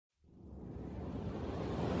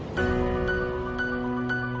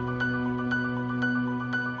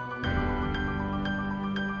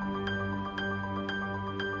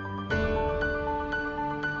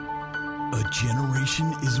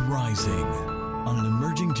generation is rising on an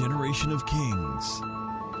emerging generation of kings.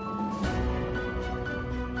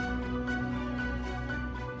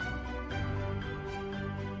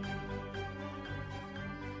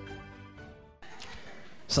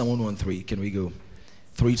 Psalm 113, can we go?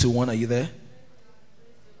 3, 2, 1, are you there?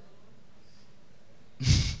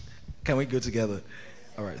 Can we go together?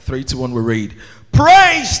 All right, 3, 2, 1, we read.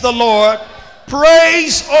 Praise the Lord.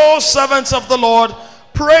 Praise all servants of the Lord.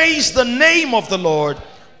 Praise the name of the Lord.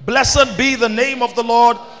 Blessed be the name of the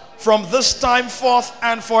Lord from this time forth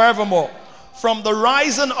and forevermore. From the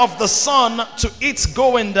rising of the sun to its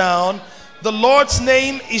going down, the Lord's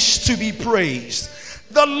name is to be praised.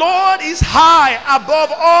 The Lord is high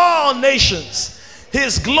above all nations,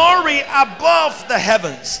 his glory above the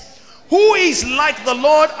heavens. Who is like the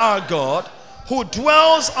Lord our God, who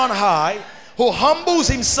dwells on high, who humbles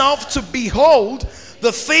himself to behold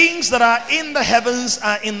the things that are in the heavens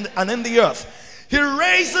and in the earth? He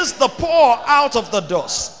raises the poor out of the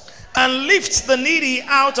dust and lifts the needy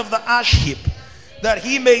out of the ash heap, that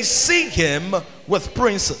he may seat him with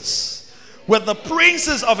princes. With the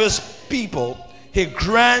princes of his people, he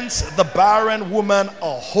grants the barren woman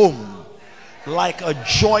a home, like a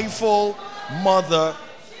joyful mother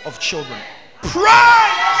of children. Praise!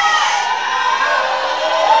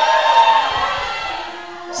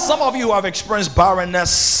 Some of you have experienced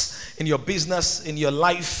barrenness in your business, in your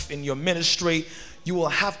life, in your ministry. You will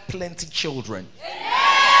have plenty children.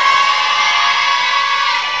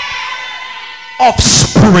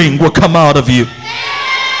 Offspring will come out of you.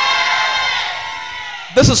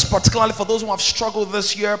 This is particularly for those who have struggled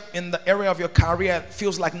this year in the area of your career. It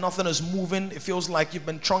feels like nothing is moving. It feels like you've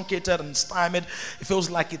been truncated and stymied. It feels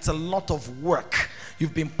like it's a lot of work.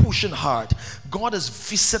 You've been pushing hard. God is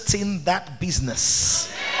visiting that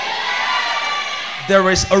business. There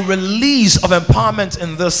is a release of empowerment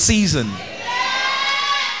in this season.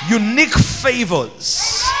 Unique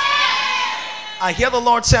favors. I hear the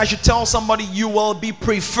Lord say I should tell somebody, you will be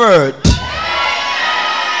preferred.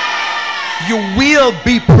 You will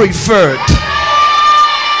be preferred.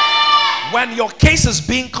 When your case is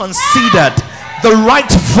being considered, the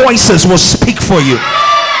right voices will speak for you.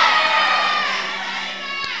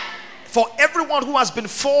 For everyone who has been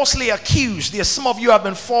falsely accused, there's some of you have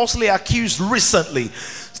been falsely accused recently.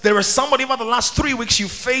 There is somebody over the last 3 weeks you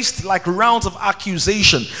faced like rounds of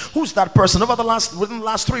accusation. Who's that person? Within the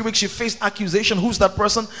last 3 weeks you faced accusation. Who's that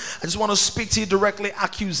person? I just want to speak to you directly.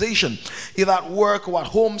 Accusation. Either at work or at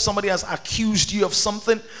home, somebody has accused you of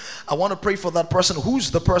something. I want to pray for that person. Who's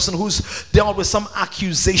the person who's dealt with some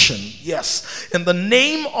accusation? Yes. In the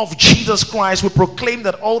name of Jesus Christ, we proclaim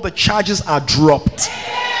that all the charges are dropped.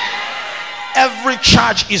 Every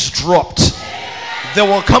charge is dropped. They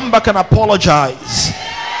will come back and apologize.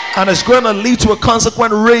 And it's going to lead to a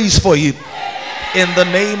consequent raise for you in the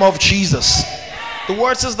name of Jesus. The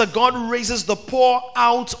word says that God raises the poor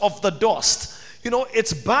out of the dust. You know,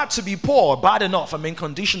 it's bad to be poor, bad enough. I mean,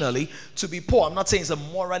 conditionally, to be poor. I'm not saying it's a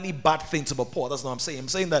morally bad thing to be poor. That's not what I'm saying. I'm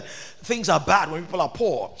saying that things are bad when people are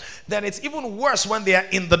poor. Then it's even worse when they are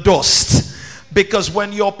in the dust. Because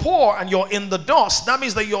when you're poor and you're in the dust, that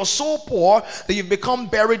means that you're so poor that you've become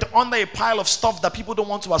buried under a pile of stuff that people don't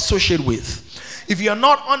want to associate with. If you're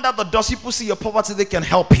not under the dust, people see your poverty, they can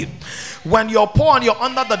help you. When you're poor and you're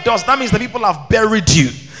under the dust, that means that people have buried you.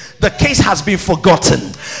 The case has been forgotten.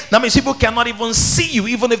 That means people cannot even see you,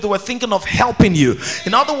 even if they were thinking of helping you.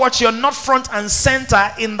 In other words, you're not front and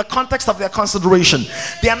center in the context of their consideration.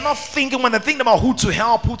 They are not thinking, when they're thinking about who to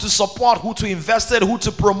help, who to support, who to invest in, who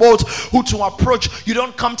to promote, who to approach, you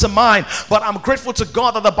don't come to mind. But I'm grateful to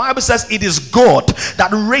God that the Bible says it is God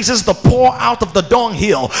that raises the poor out of the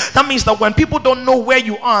dunghill. That means that when people don't know where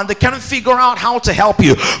you are, they can't figure out how to help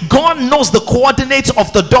you. God knows the coordinates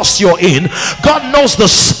of the dust you're in. God knows the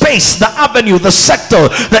space, the avenue, the sector,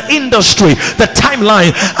 the industry, the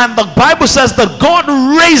timeline. And the Bible says that God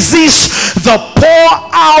raises the poor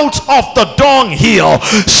out of the dunghill.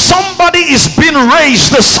 Somebody is being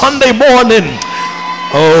raised this Sunday morning.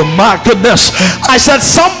 Oh my goodness. I said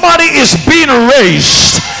somebody is being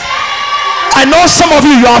raised. I know some of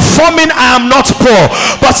you are forming, I am not poor,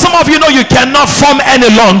 but some of you know you cannot form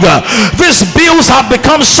any longer. These bills have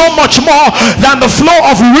become so much more than the flow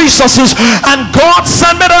of resources, and God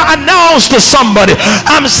sent me to announce to somebody,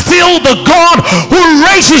 I'm still the God who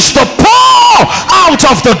raises the poor out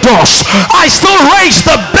of the dust. I still raise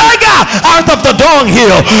the beggar out of the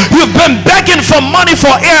dunghill. You've been begging for money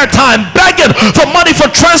for airtime, begging for money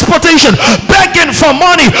for transportation, conversation, begging for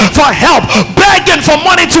money, for help, begging for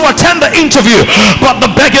money to attend the interview. But the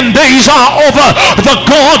begging days are over. The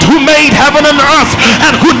God who made heaven and earth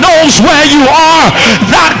and who knows where you are,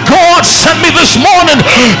 that God sent me this morning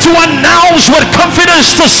to announce with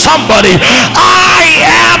confidence to somebody, I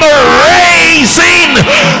am raising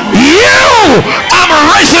you. I'm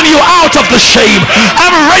raising you out of the shame.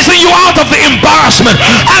 I'm raising you out of the embarrassment.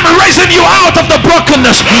 I'm raising you out of the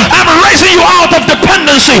brokenness. I'm raising you out of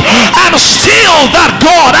dependency. I'm still that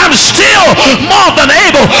God. I'm still more than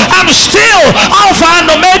able. I'm still Alpha and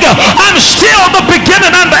Omega. I'm still the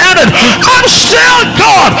beginning and the end. I'm still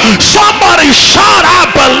God. Somebody shout, I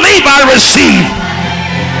believe I receive.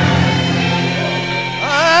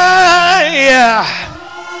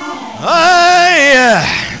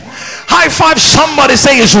 High five somebody,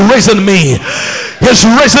 say he's risen me. He's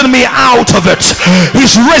risen me out of it.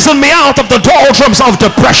 He's risen me out of the doldrums of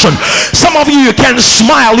depression. Some of you can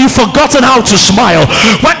smile. You've forgotten how to smile.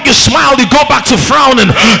 When you smile, you go back to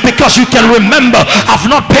frowning because you can remember, I've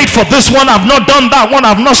not paid for this one, I've not done that one,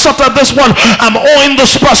 I've not sorted this one, I'm owing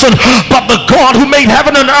this person. But the God who made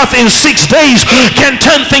heaven and earth in 6 days can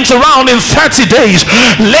turn things around in 30 days.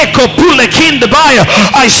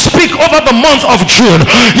 I speak over the month of June.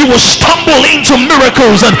 You will stumble into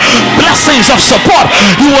miracles and blessings of support.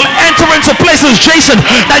 You will enter into places, Jason,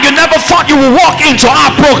 that you never thought you would walk into.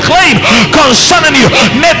 I proclaim concerning you,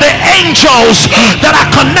 may the angels that are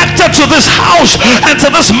connected to this house and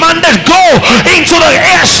to this mandate go into the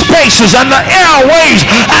air spaces and the airwaves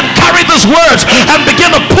and carry these words and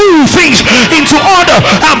begin to pull things into order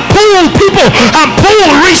and pull people and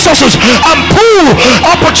pull resources and pull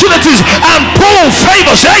opportunities and pull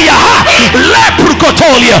favors.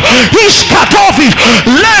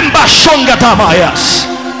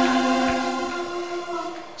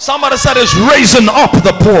 Somebody said it's raising up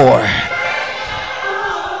the poor.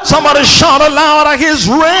 Somebody shout aloud, he's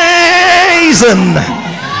raising.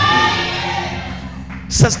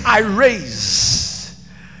 Says I raise.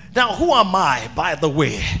 Now who am I, by the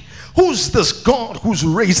way? Who's this God who's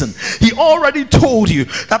raising? He already told you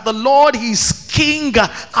that the Lord is king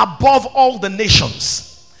above all the nations.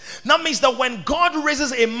 That means that when God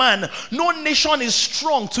raises a man, no nation is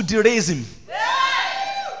strong to deraise him.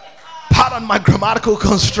 Pardon my grammatical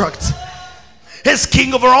construct. He's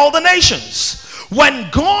king over all the nations.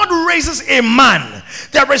 When God raises a man,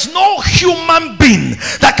 there is no human being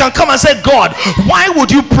that can come and say, God, why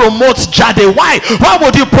would you promote Jade? Why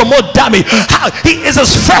would you promote Dami? He is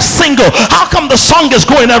his first single. How come the song is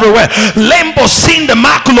going everywhere? Lembo sin the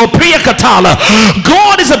maculo priya katala.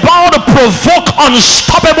 God is about to provoke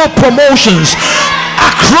unstoppable promotions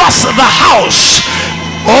across the house.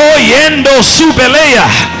 Oh, yendo subeleya.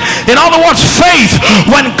 In other words, faith,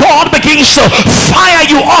 when God begins to fire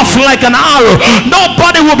you off like an arrow,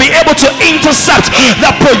 nobody will be able to intercept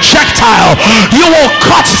the projectile. You will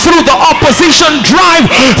cut through the opposition, drive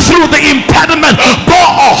through the impediment,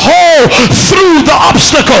 bore a hole through the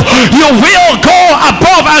obstacle. You will go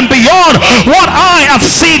above and beyond what eye have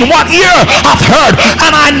seen, what ear have heard.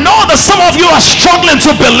 And I know that some of you are struggling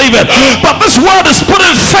to believe it, but this word is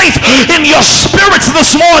putting faith in your spirit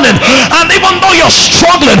this morning. And even though you're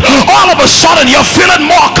struggling, all of a sudden you're feeling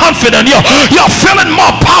more confident, you're feeling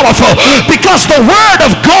more powerful, because the word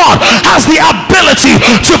of God has the ability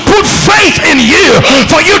to put faith in you,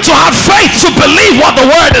 for you to have faith to believe what the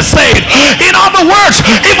word is saying. In other words,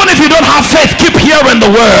 even if you don't have faith, keep hearing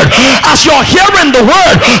the word. As you're hearing the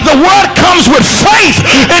word comes with faith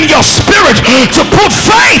in your spirit to put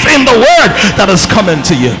faith in the word that is coming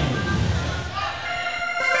to you.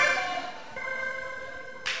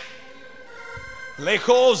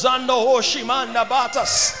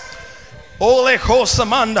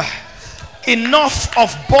 Enough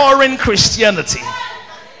of boring Christianity.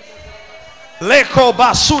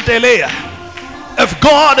 If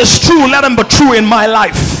God is true, let him be true in my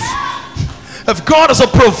life. If God is a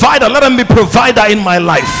provider, let him be provider in my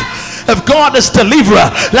life. If God is deliverer,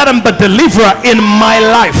 let him be deliverer in my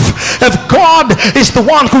life. If God is the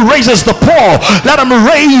one who raises the poor, let him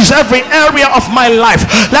raise every area of my life.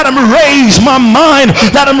 Let him raise my mind.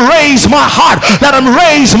 Let him raise my heart. Let him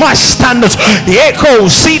raise my standards. The echo,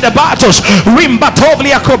 see the battles.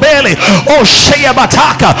 Rimbatovlia Kobeli, O Shea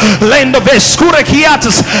Bataka, Lendo Vescura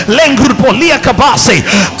Kiatis, Lengrupolia Kabasi,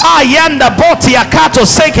 Ayanda Botia Kato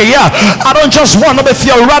Sekeya. I don't just want to be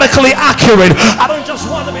theoretically accurate. I don't just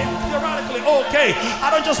want to be okay. I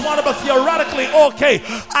don't just want to be theoretically okay.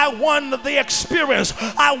 I want the experience.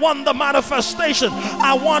 I want the manifestation.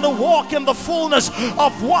 I want to walk in the fullness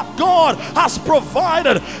of what God has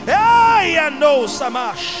provided. Hey, I know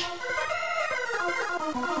Samash.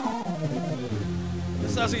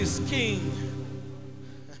 as his king,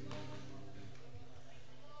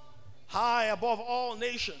 high above all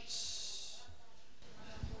nations,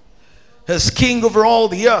 as king over all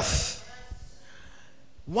the earth.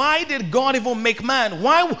 Why did God even make man?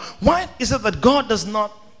 Why is it that God does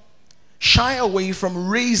not shy away from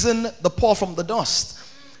raising the poor from the dust?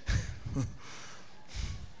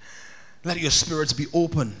 Let your spirits be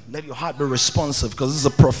open. Let your heart be responsive, because this is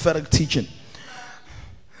a prophetic teaching.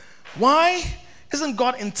 Why isn't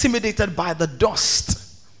God intimidated by the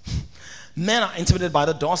dust? Men are intimidated by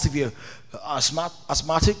the dust. If you're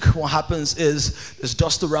asthmatic, what happens is there's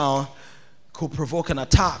dust around, could provoke an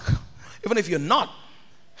attack. Even if you're not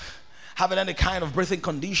having any kind of breathing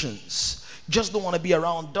conditions, you just don't want to be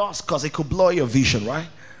around dust, because it could blur your vision, right?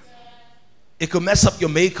 It could mess up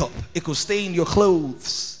your makeup. It could stain your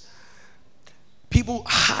clothes. People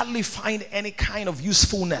hardly find any kind of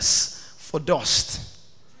usefulness for dust.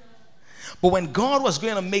 But when God was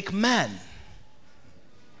going to make man,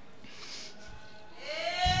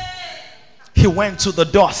 he went to the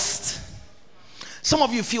dust. Some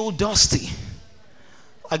of you feel dusty,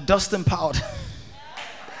 like dust and powder.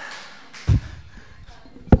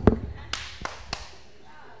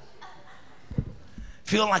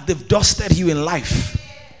 Feel like they've dusted you in life.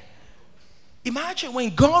 Imagine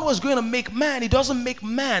when God was going to make man, he doesn't make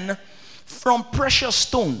man from precious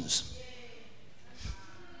stones.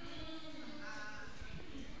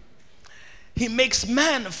 He makes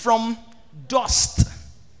man from dust.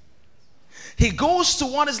 He goes to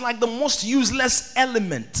what is like the most useless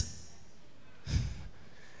element.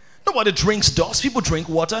 Nobody drinks dust. People drink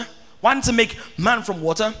water. Why didn't he make man from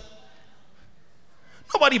water?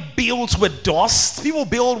 Nobody builds with dust. People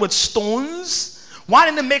build with stones. Why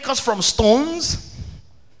didn't they make us from stones?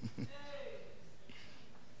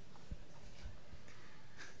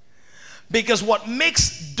 Because what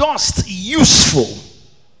makes dust useful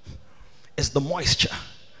is the moisture,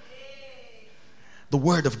 the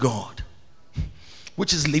word of God,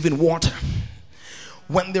 which is living water.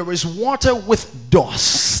 When there is water with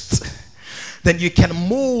dust, then you can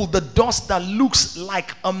mold the dust that looks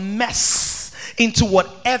like a mess into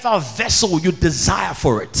whatever vessel you desire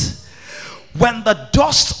for it. When the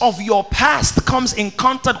dust of your past comes in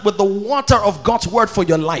contact with the water of God's word for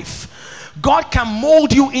your life, God can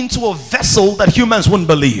mold you into a vessel that humans wouldn't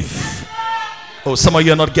believe. Oh, some of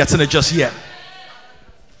you are not getting it just yet.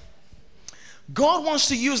 God wants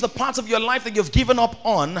to use the parts of your life that you've given up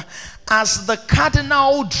on as the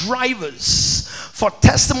cardinal drivers for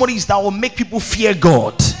testimonies that will make people fear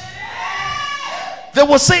God. They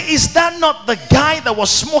will say, is that not the guy that was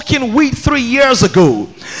smoking weed 3 years ago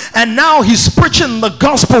and now he's preaching the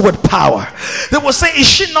gospel with power? They will say, is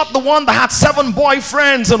she not the one that had 7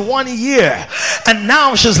 boyfriends in 1 year and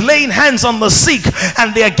now she's laying hands on the sick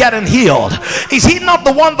and they are getting healed? Is he not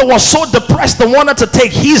the one that was so depressed and wanted to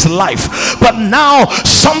take his life, but now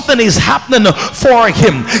something is happening for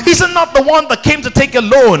him? Is it not the one that came to take a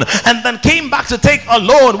loan and then came back to take a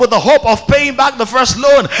loan with the hope of paying back the first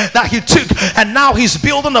loan that he took, and now he's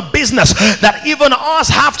building a business that even us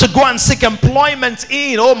have to go and seek employment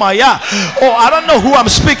in? Oh my, yeah. Oh, I don't know who I'm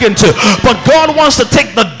speaking to, but God wants to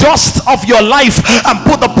take the dust of your life and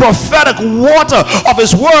put the prophetic water of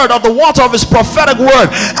his word, of the water of his prophetic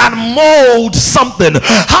word, and mold something.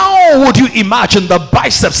 How would you imagine the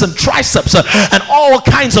biceps and triceps and all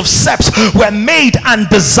kinds of seps were made and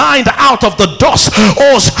designed out of the dust?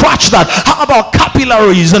 Oh, scratch that. How about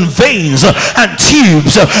capillaries and veins and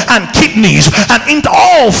tubes and kidneys and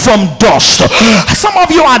all from dust? Some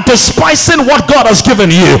of you are despising what God has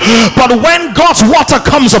given you, but when God's water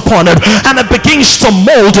comes upon it and it begins to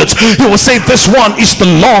mold it, you will say, this one is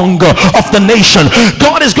the lung of the nation.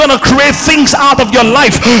 God is going to create things out of your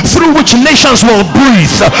life through which nations will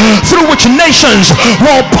breathe, through which nations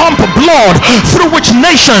will pump blood, through which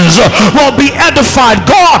nations will be edified.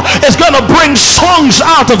 God is going to bring songs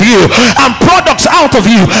out of you and products out of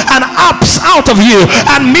you and apps out of you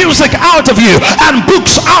and music out of you and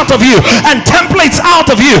books out of you and templates out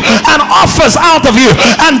of you and offers out of you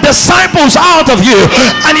and disciples out of you.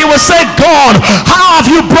 And you will say, God, how have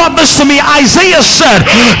you brought this to me? Isaiah said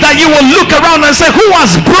that you will look around and say, who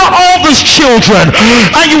has brought all these children?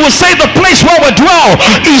 And you will say, the place where we dwell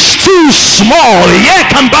is too small.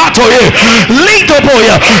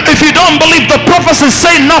 If you don't believe the prophecy,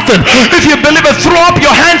 say nothing. If you believe it, throw up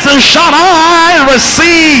your hands and shout, I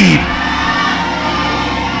receive.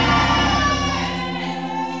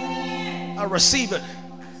 Receive it.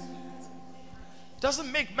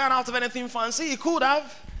 Doesn't make man out of anything fancy. He could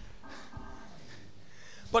have,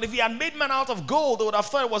 but if he had made man out of gold, they would have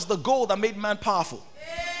thought it was the gold that made man powerful.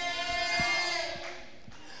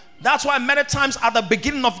 That's why many times at the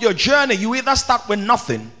beginning of your journey, you either start with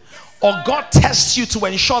nothing, or God tests you to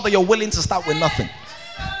ensure that you're willing to start with nothing.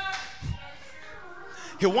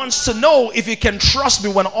 He wants to know if you can trust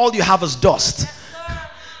me when all you have is dust.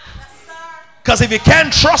 Because if you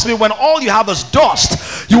can't trust me when all you have is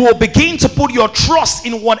dust, you will begin to put your trust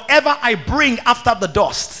in whatever I bring after the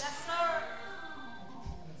dust.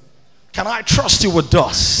 Can I trust you with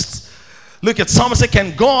dust? Look at someone and say,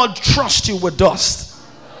 can God trust you with dust?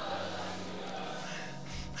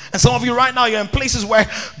 And some of you right now, you're in places where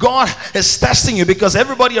God is testing you because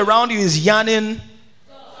everybody around you is yearning.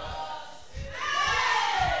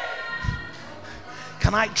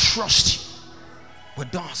 Can I trust you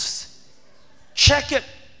with dust? Check it.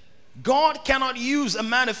 God cannot use a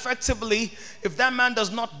man effectively if that man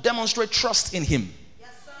does not demonstrate trust in him. Yes,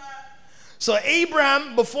 sir. So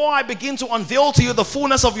Abraham, before I begin to unveil to you the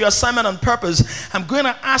fullness of your assignment and purpose, I'm going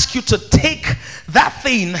to ask you to take that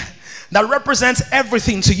thing that represents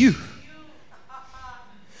everything to you.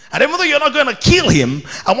 And even though you're not going to kill him,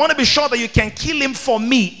 I want to be sure that you can kill him for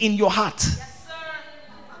me in your heart. Yes, sir.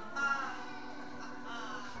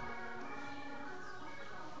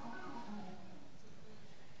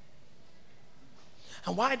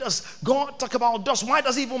 And why does God talk about dust? Why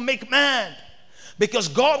does he even make man? Because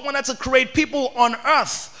God wanted to create people on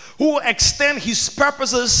earth who extend his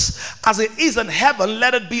purposes as it is in heaven,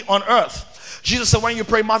 let it be on earth. Jesus said when you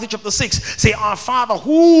pray Matthew chapter 6, say, our Father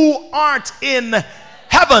who art in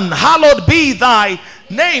heaven, hallowed be thy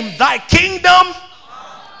name. Thy kingdom,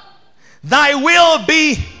 thy will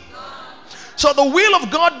be. So the will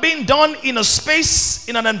of God being done in a space,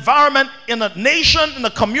 in an environment, in a nation, in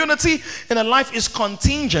a community, in a life is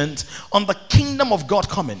contingent on the kingdom of God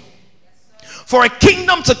coming. For a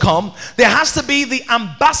kingdom to come, there has to be the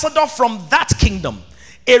ambassador from that kingdom,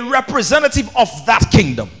 a representative of that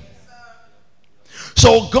kingdom.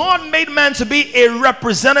 So God made man to be a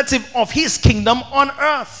representative of his kingdom on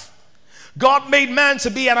earth. God made man to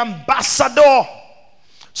be an ambassador,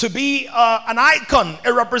 to be an icon,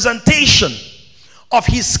 a representation of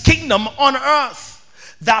his kingdom on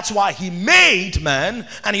earth. That's why he made man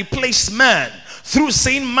and he placed man. Through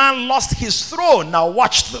sin, man lost his throne. Now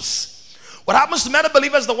watch this. What happens to many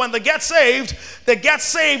believers that when they get saved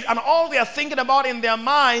and all they are thinking about in their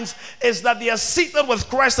minds is that they are seated with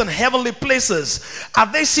Christ in heavenly places.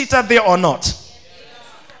 Are they seated there or not?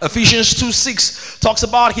 Ephesians 2:6 talks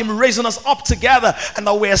about him raising us up together and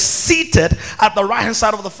that we are seated at the right hand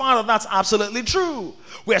side of the Father. That's absolutely true.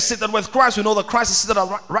 We are seated with Christ. We know that Christ is seated at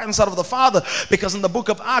the right hand side of the Father, because in the book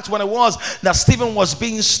of Acts, when it was that Stephen was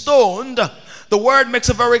being stoned, the word makes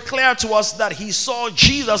it very clear to us that he saw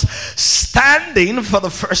Jesus standing for the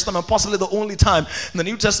first time and possibly the only time in the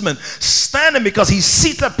New Testament, standing, because he's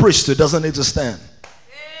seated priesthood, doesn't need to stand.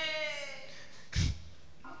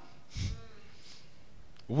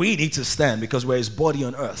 We need to stand because we're his body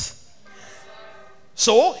on earth.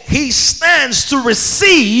 So he stands to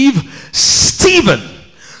receive Stephen.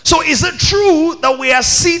 So is it true that we are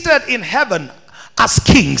seated in heaven as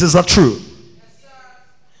kings? Is that true?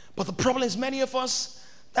 But the problem is, many of us,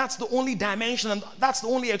 that's the only dimension and that's the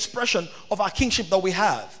only expression of our kingship that we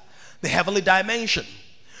have, the heavenly dimension.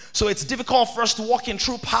 So it's difficult for us to walk in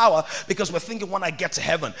true power because we're thinking, when I get to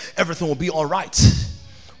heaven, everything will be all right.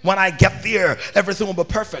 When I get there, everything will be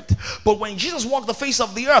perfect. But when Jesus walked the face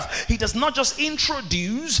of the earth, he does not just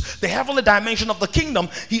introduce the heavenly dimension of the kingdom,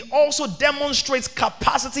 he also demonstrates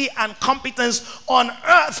capacity and competence on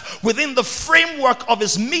earth within the framework of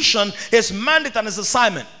his mission, his mandate, and his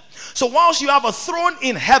assignment. So whilst you have a throne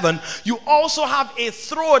in heaven, you also have a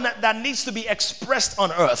throne that needs to be expressed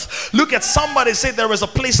on earth. Look at somebody, say, there is a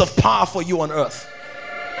place of power for you on earth.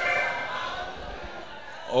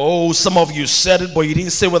 Oh, some of you said it, but you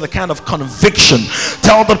didn't say with a kind of conviction.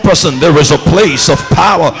 Tell the person, there is a place of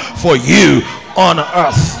power for you on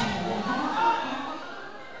earth.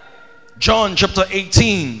 John chapter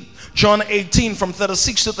 18. John 18 from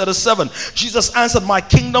 36 to 37. Jesus answered, my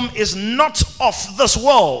kingdom is not of this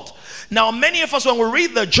world. Now, many of us, when we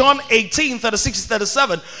read the John 18, 36 to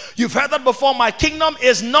 37, you've heard that before. My kingdom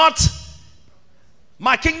is not.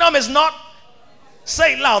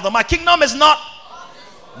 Say it louder. My kingdom is not.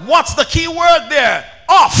 What's the key word there?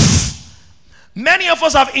 Of. Many of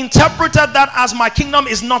us have interpreted that as my kingdom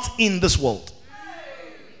is not in this world.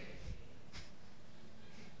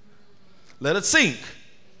 Let it sink.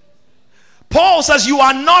 Paul says you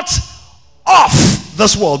are not of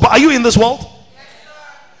this world, but are you in this world? Yes, sir.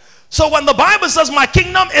 So when the Bible says my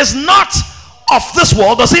kingdom is not of this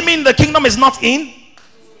world, does it mean the kingdom is not in? No.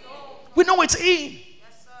 We know it's in.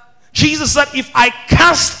 Yes, sir. Jesus said, if I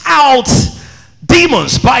cast out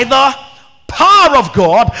demons by the power of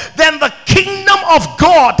God, then the kingdom of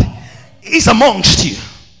God is amongst you.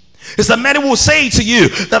 It's that many will say to you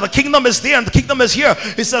that the kingdom is there and the kingdom is here.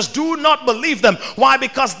 He says, do not believe them. Why?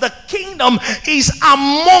 Because the kingdom is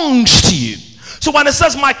amongst you. So when it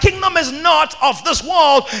says my kingdom is not of this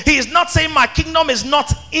world, he is not saying my kingdom is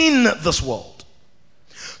not in this world.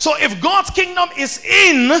 So if God's kingdom is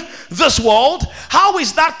in this world, how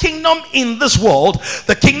is that kingdom in this world?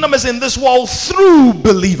 The kingdom is in this world through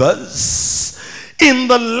believers, in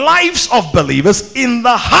the lives of believers, in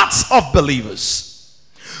the hearts of believers.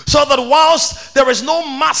 So that whilst there is no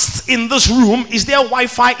mast in this room, is there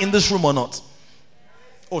Wi-Fi in this room or not?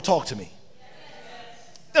 Oh, talk to me.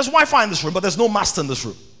 There's Wi-Fi in this room, but there's no mast in this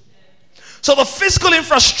room. So the physical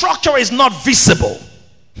infrastructure is not visible.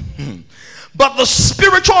 But the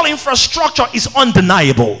spiritual infrastructure is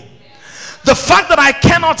undeniable. The fact that I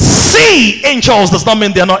cannot see angels does not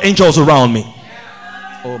mean there are not angels around me.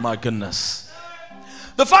 Oh my goodness.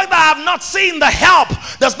 The fact that I have not seen the help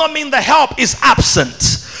does not mean the help is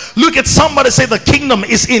absent. Look at somebody, say the kingdom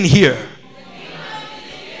is in here.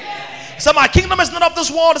 So my kingdom is not of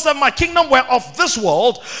this world. He said, my kingdom were of this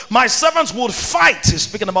world, my servants would fight. He's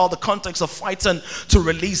speaking about the context of fighting to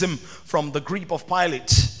release him from the grip of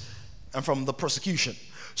Pilate and from the persecution,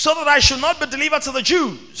 so that I should not be delivered to the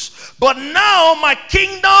Jews. But now my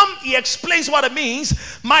kingdom, he explains what it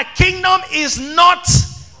means. My kingdom is not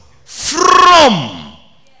from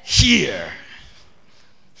here.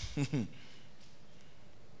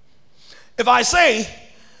 If I say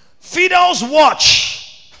Fidel's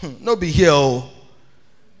watch, no big deal.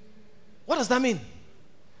 What does that mean?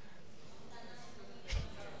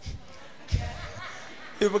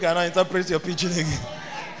 People cannot interpret your pidgin again.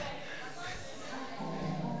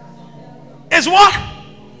 Is what?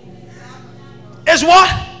 Is what?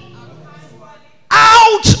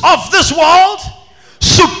 Out of this world,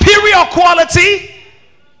 superior quality.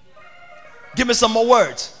 Give me some more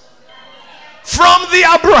words. From the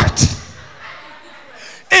abroad.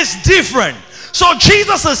 It's different. So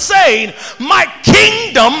Jesus is saying, my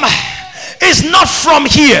kingdom is not from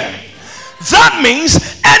here. That means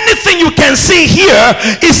anything you can see here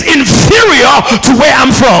is inferior to where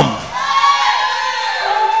I'm from.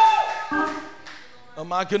 Oh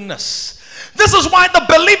my goodness. This is why the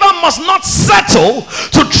believer must not settle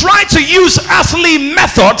to try to use earthly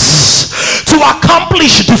methods to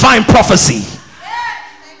accomplish divine prophecy.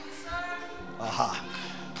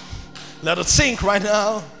 Let it sink right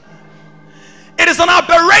now. It is an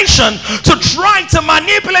aberration to try to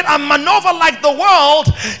manipulate and maneuver like the world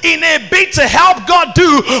in a bid to help God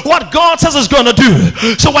do what God says is going to do.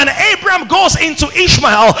 So when Abraham goes into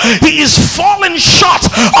Ishmael, he is falling short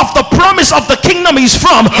of the promise of the kingdom he's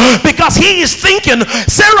from, because he is thinking,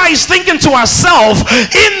 Sarah is thinking to herself,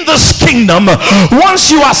 in this kingdom, once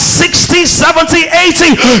you are 60, 70,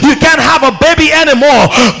 80, you can't have a baby anymore.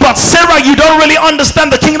 But Sarah, you don't really understand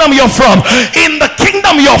the kingdom you're from. In the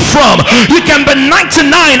kingdom you're from, you can be 99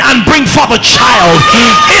 and bring forth a child.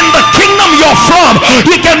 In the kingdom you're from,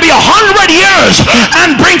 you can be 100 years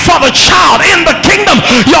and bring forth a child. In the kingdom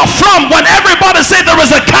you're from, when everybody say there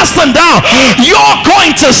is a casting down, you're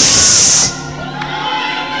going to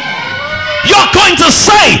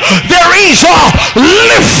say there is a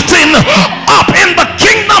lifting up. In the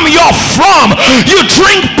kingdom you're from, you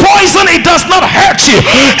drink poison, it does not hurt you.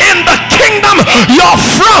 In the kingdom you're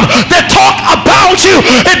from, they talk about you,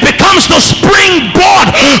 it becomes the springboard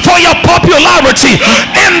for your popularity.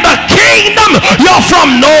 In the kingdom you're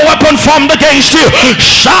from, no weapon formed against you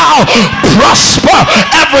shall prosper.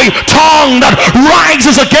 Every tongue that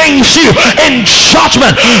rises against you in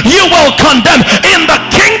judgment you will condemn. In the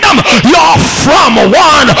kingdom you're from,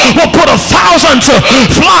 one will put 1,000 to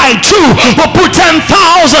flight, two will put 10,000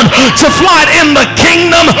 to flight. In the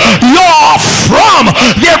kingdom you're from,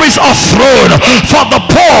 there is a throne for the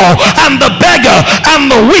poor and the beggar and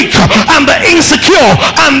the weak and the insecure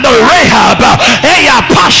and the Rahab,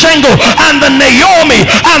 Pashengo and the Naomi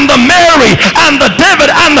and the Mary and the David.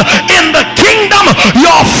 And in the kingdom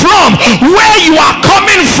you're from, where you are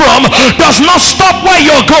coming from does not stop where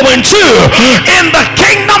you're going to. In the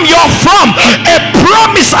kingdom you're from, a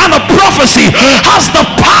promise and a prophecy has the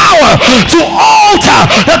power to alter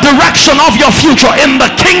the direction of your future. In the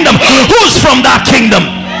kingdom, who's from that kingdom?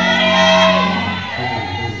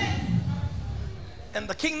 In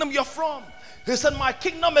the kingdom you're from, he said, my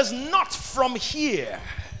kingdom is not from here.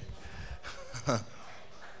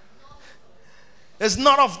 It's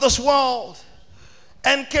not of this world.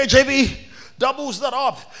 NKJV doubles that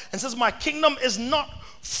up and says, my kingdom is not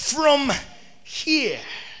from here.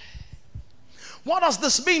 What does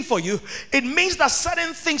this mean for you? It means that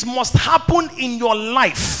certain things must happen in your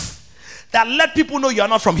life that let people know you are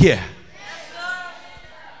not from here.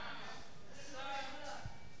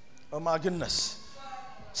 Oh my goodness.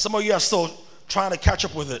 Some of you are still trying to catch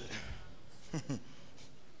up with it.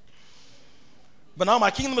 But now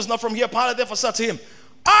my kingdom is not from here. Pilate therefore said to him,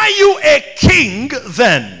 are you a king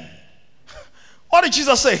then? What did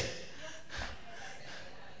Jesus say?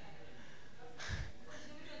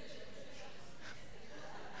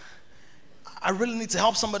 I really need to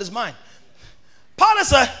help somebody's mind. Pilate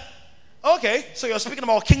said, okay, so you're speaking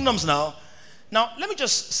about kingdoms now. Now, let me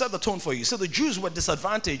just set the tone for you. So the Jews were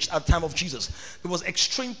disadvantaged at the time of Jesus. There was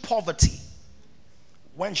extreme poverty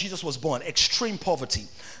when Jesus was born. Extreme poverty.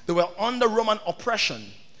 They were under Roman oppression.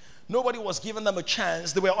 Nobody was giving them a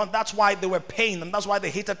chance. That's why they were paying, and that's why they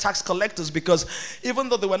hated tax collectors, because even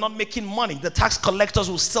though they were not making money, the tax collectors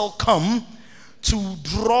will still come to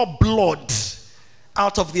draw blood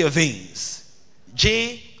out of their veins.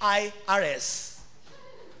 JIRS.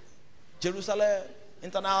 Jerusalem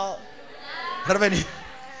Internal Revenue.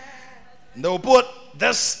 They'll put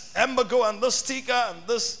this embargo and this sticker and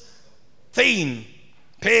this thing.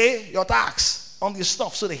 Pay your tax on this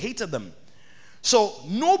stuff. So they hated them. So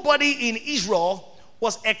nobody in Israel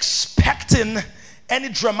was expecting any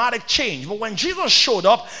dramatic change. But when Jesus showed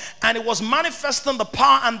up and it was manifesting the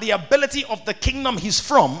power and the ability of the kingdom he's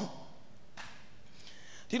from,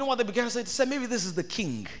 do you know what they began to say? They said, maybe this is the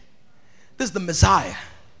king. This is the Messiah.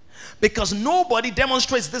 Because nobody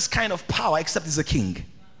demonstrates this kind of power except he's a king.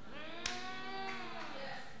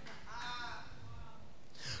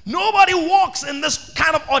 Nobody walks in this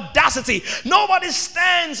kind of audacity. Nobody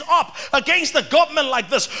stands up against the government like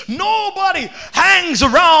this. Nobody hangs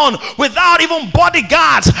around without even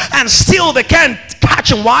bodyguards and still they can't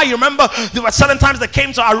catch him. Why? You remember there were certain times they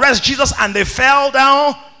came to arrest Jesus and they fell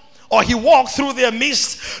down, or he walked through their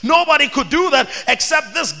midst. Nobody could do that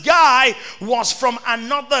except this guy was from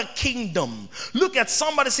another kingdom. Look at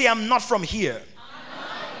somebody, say, I'm not from here.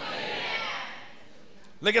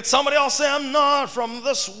 Look at somebody else, say, I'm not from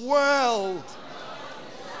this world.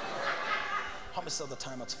 How much of the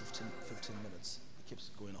time? That's 15 minutes. It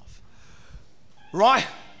keeps going off. Right?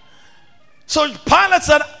 So Pilate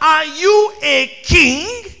said, are you a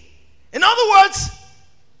king? In other words,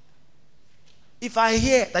 if I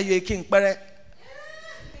hear that you're a king,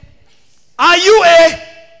 are you a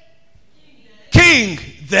king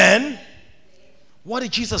then? What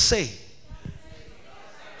did Jesus say?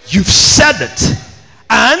 You've said it.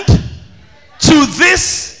 And to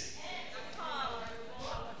this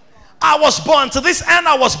I was born. To this end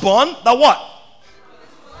I was born. The what?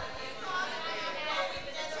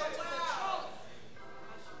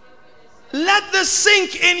 Let this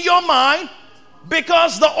sink in your mind,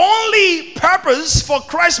 because the only purpose for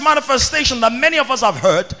Christ's manifestation that many of us have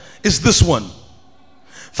heard is this one.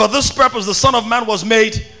 For this purpose the Son of Man was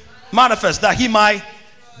made manifest, that he might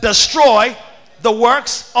destroy the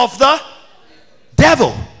works of the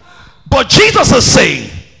devil. But Jesus is saying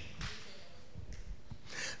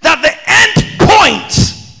that the end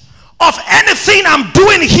point of anything I'm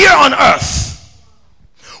doing here on earth,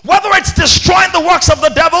 whether it's destroying the works of the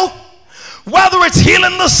devil, whether it's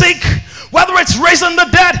healing the sick, whether it's raising the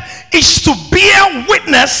dead, is to bear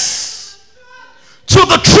witness to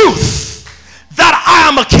the truth that I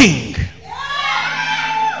am a king.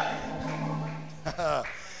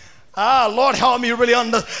 Lord, help me really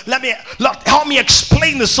help me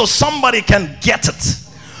explain this so somebody can get it.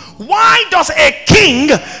 Why does a king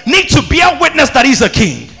need to bear witness that he's a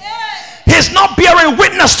king? He's not bearing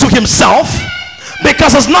witness to himself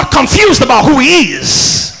because he's not confused about who he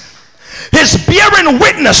is. He's bearing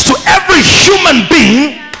witness to every human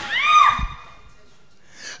being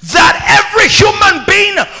that every human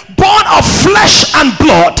being born of flesh and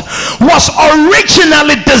blood was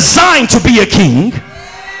originally designed to be a king.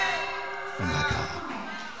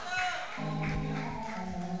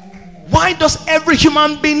 Why does every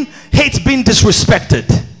human being hate being disrespected?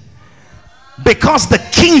 Because the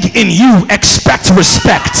king in you expects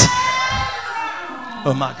respect.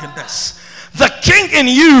 Oh my goodness. The king in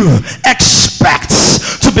you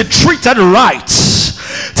expects to be treated right,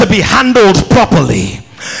 to be handled properly.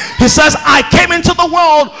 He says, I came into the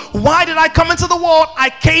world. Why did I come into the world? I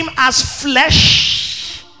came as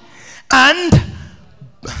flesh and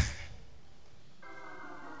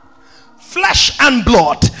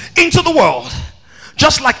blood into the world,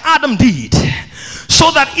 just like Adam did,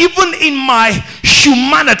 so that even in my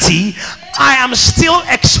humanity I am still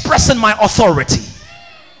expressing my authority.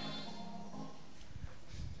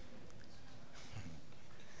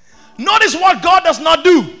 Notice what God does not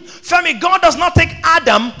do. Femi, God does not take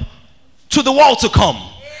Adam to the wall to come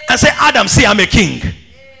and say, Adam, see, I'm a king.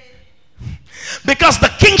 Because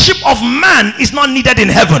the kingship of man is not needed in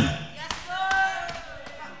heaven.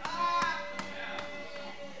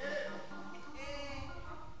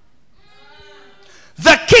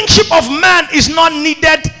 The kingship of man is not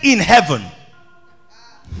needed in heaven.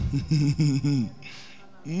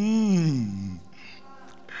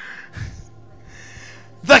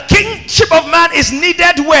 The kingship of man is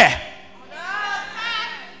needed where?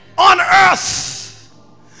 On earth.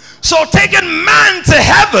 So taking man to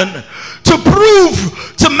heaven to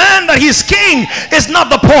prove to man that he's king is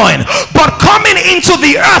not the point, but coming into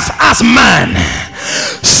the earth as man,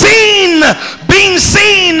 being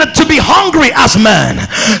seen to be hungry as man,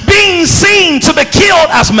 being seen to be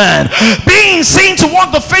killed as man, being seen to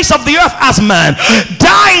walk the face of the earth as man,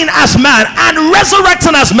 dying as man, and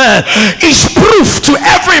resurrecting as man is proof to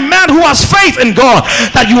every man who has faith in God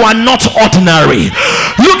that you are not ordinary.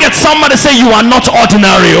 Look at somebody, say you are not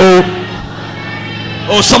ordinary.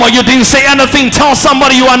 Oh, some of you didn't say anything. Tell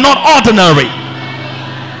somebody you are not ordinary.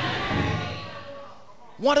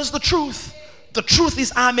 What is the truth? The truth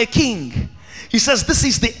is I'm a king. He says this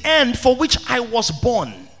is the end for which I was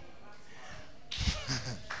born.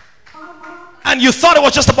 And you thought it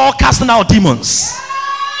was just about casting out demons.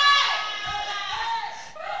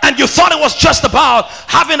 And you thought it was just about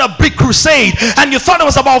having a big crusade. And you thought it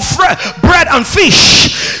was about bread and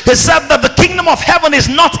fish. He said that the kingdom of heaven is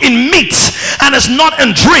not in meat and is not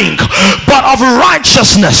in drink, but of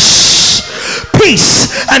righteousness, peace,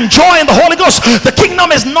 and joy in the Holy Ghost. The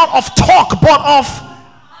kingdom is not of talk, but of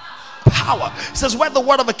power. It says where the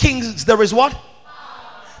word of a king is, there is what?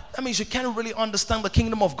 That means you can't really understand the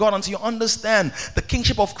kingdom of God until you understand the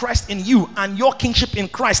kingship of Christ in you and your kingship in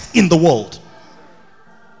Christ in the world.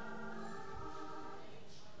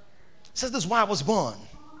 It says this is why I was born.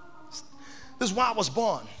 This is why I was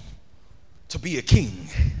born, to be a king.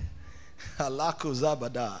 This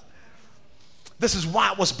is why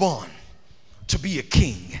I was born, to be a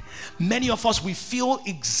king. Many of us, we feel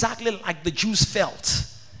exactly like the Jews felt,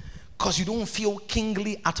 because you don't feel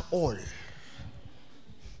kingly at all.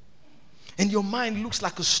 And your mind looks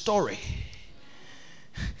like a story.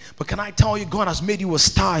 But can I tell you, God has made you a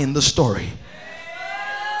star in the story.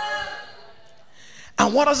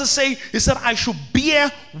 And what does it say? It said, I should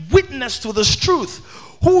bear witness to this truth.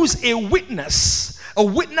 Who's a witness? A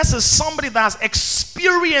witness is somebody that has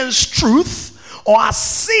experienced truth or has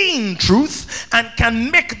seen truth and can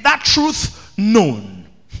make that truth known.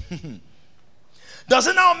 Does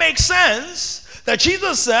it now make sense that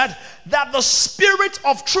Jesus said that the Spirit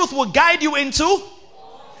of truth will guide you into?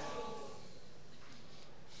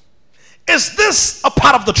 Is this a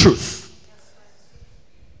part of the truth?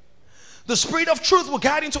 The Spirit of truth will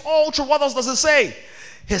guide into all truth. What else does it say?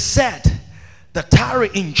 He said that tarry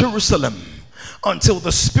in Jerusalem until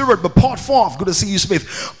the Spirit be poured forth. Good to see you, Smith.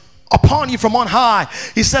 Upon you from on high.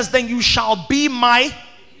 He says, then you shall be my.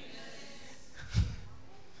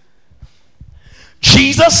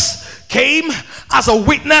 Jesus came as a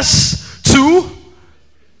witness to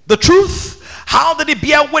the truth. How did he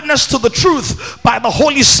bear witness to the truth? By the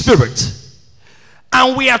Holy Spirit.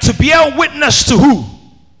 And we are to bear witness to who?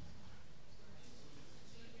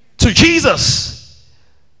 To Jesus.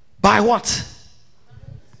 By what?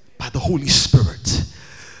 By the Holy Spirit.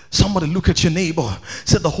 Somebody look at your neighbor.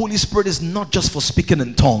 Say the Holy Spirit is not just for speaking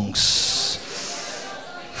in tongues.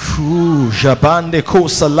 The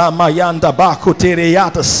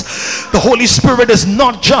Holy Spirit is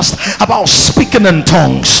not just about speaking in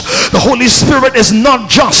tongues. The Holy Spirit is not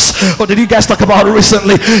just, or did you guys talk about it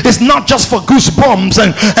recently? It's not just for goosebumps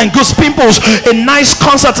and goosepimples. A nice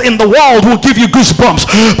concert in the world will give you goosebumps,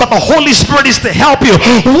 but the Holy Spirit is to help you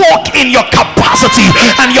walk in your capacity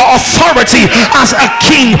and your authority as a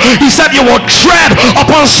king. He said you will tread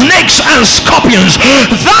upon snakes and scorpions.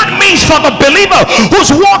 That means for the believer who's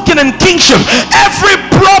walking in kingship, every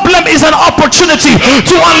problem is an opportunity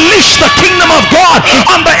to unleash the kingdom of God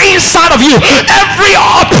on the inside of you. Every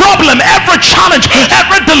problem, every challenge,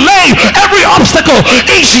 every delay, every obstacle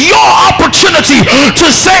is your opportunity to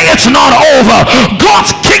say it's not over.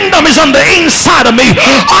 God's kingdom is on the inside of me.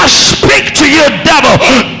 I speak to you, devil,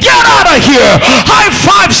 get out of here. High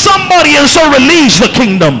five somebody and so release the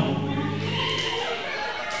kingdom.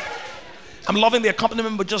 I'm loving the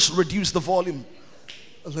accompaniment, but just reduce the volume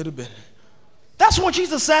a little bit. That's what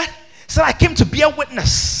Jesus said. He said, I came to bear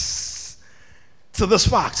witness to this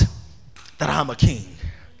fact that I am a king.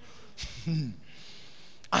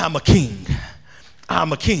 I am a king. I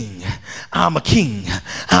am a king. I am a king.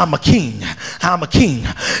 I am a king. I am a king.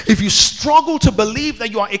 If you struggle to believe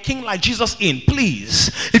that you are a king like Jesus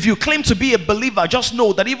please, if you claim to be a believer, just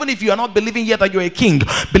know that even if you are not believing yet that you're a king,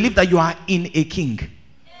 believe that you are in a king.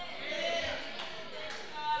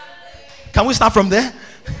 Can we start from there?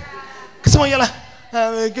 Someone yell,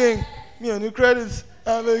 I'm a king. Me on new credits.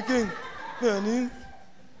 I'm a king. Me on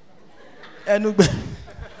new.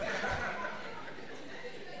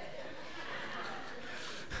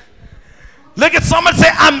 Look at someone, say,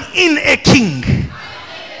 I'm in a king.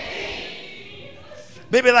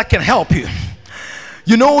 Maybe that can help you.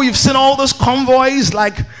 You know, you've seen all those convoys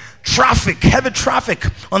like traffic, heavy traffic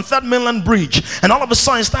on Third Mainland Bridge, and all of a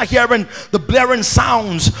sudden you start hearing the blaring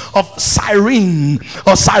sounds of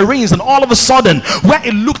sirens, and all of a sudden, where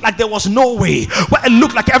it looked like there was no way, where it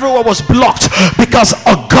looked like everywhere was blocked, because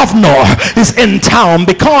a governor is in town,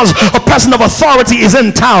 because a person of authority is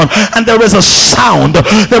in town, and there is a sound,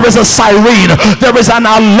 there is a siren, there is an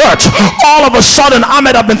alert. All of a sudden,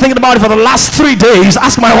 Ahmed, I've been thinking about it for the last 3 days.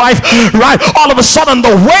 Ask my wife, right? All of a sudden,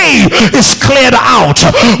 the way is cleared out.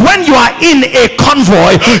 When you are in a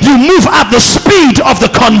convoy, you move at the speed of the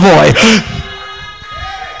convoy.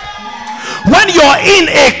 When you're in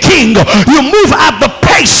a king, you move at the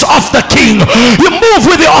pace of the king. You move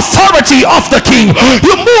with the authority of the king.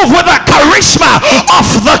 You move with the charisma of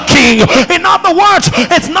the king. In other words,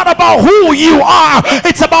 it's not about who you are,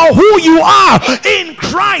 it's about who you are in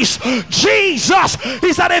Christ Jesus.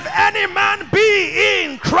 He said, if any man be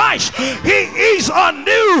in Christ, he is a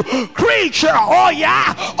new creature. Oh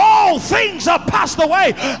yeah, all things are passed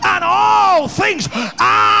away and all things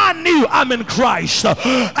are new. I'm in Christ.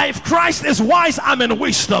 If Christ is wise, I'm in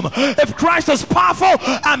wisdom. If Christ is powerful,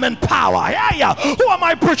 I'm in power. Yeah. Who am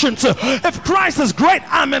I preaching to? If Christ is great,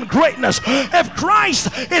 I'm in greatness. If Christ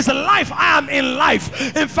is life, I am in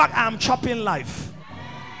life. In fact, I am chopping life.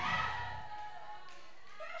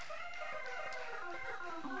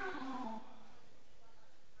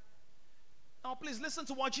 Now, please listen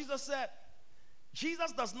to what Jesus said.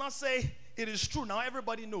 Jesus does not say it is true. Now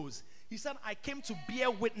everybody knows. He said, I came to bear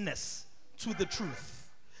witness to the truth.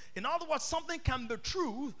 In other words, something can be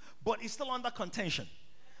true, but it's still under contention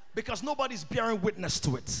because nobody's bearing witness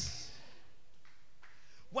to it.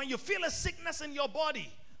 When you feel a sickness in your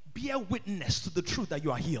body, bear witness to the truth that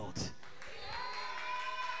you are healed. Oh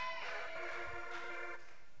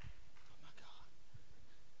my God.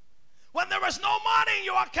 When there is no money in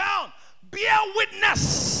your account, bear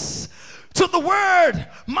witness to the word,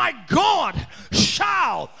 my God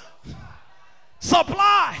shall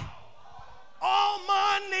supply all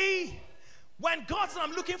money. When God said,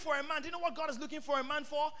 I'm looking for a man, do you know what God is looking for a man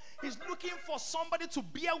for? He's looking for somebody to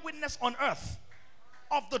bear witness on earth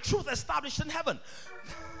of the truth established in heaven.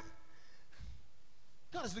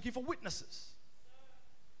 God is looking for witnesses.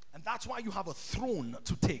 And that's why you have a throne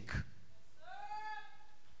to take.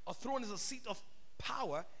 A throne is a seat of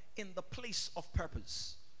power in the place of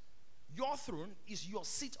purpose. Your throne is your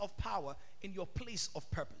seat of power in your place of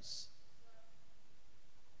purpose.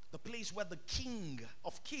 The place where the King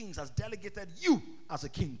of Kings has delegated you as a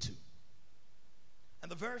king to.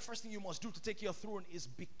 And the very first thing you must do to take your throne is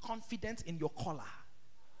be confident in your collar.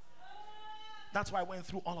 That's why I went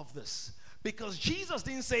through all of this. Because Jesus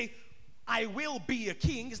didn't say, I will be a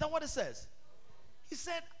king. Is that what it says? He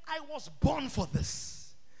said, I was born for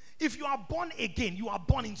this. If you are born again, you are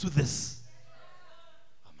born into this.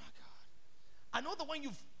 Oh my God. I know that when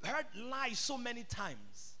you've heard lies so many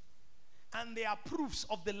times, and they are proofs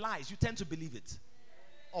of the lies, you tend to believe it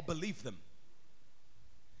or believe them.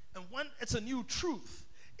 And when it's a new truth,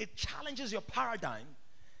 it challenges your paradigm,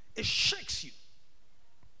 it shakes you.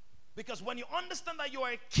 Because when you understand that you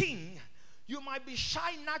are a king, you might be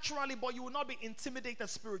shy naturally, but you will not be intimidated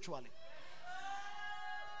spiritually.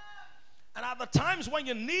 And at the times when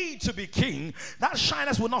you need to be king, that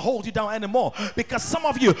shyness will not hold you down anymore. Because some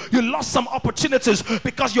of you lost some opportunities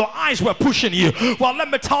because your eyes were pushing you. Well, let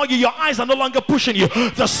me tell you, your eyes are no longer pushing you.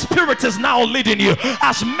 The Spirit is now leading you.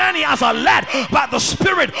 As many as are led by the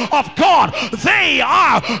Spirit of God, they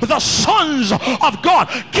are the sons of God.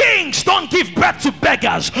 Kings don't give birth to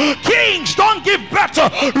beggars. Kings don't give birth to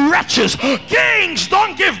wretches. Kings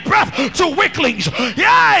don't give birth to weaklings.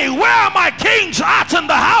 Yay, where are my kings at in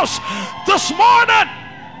the house this morning?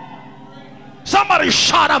 Somebody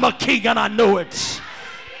shout, I'm a king and I know it.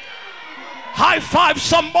 High five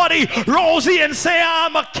somebody, Rosie, and say,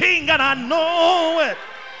 I'm a king and I know it.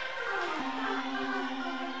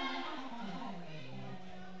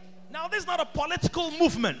 Now, this is not a political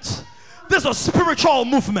movement. This is a spiritual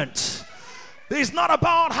movement. It's not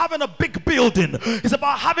about having a big building. It's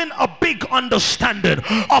about having a big understanding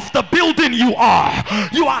of the building you are.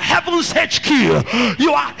 You are heaven's HQ.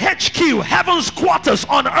 You are HQ, heaven's quarters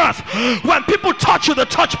on earth. When people touch you, they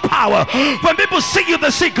touch power. When people see you, they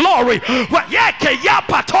see glory. You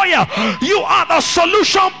are the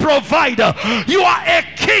solution provider. You are a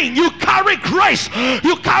king. You carry grace.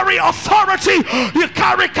 You carry authority. You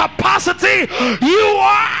carry capacity. You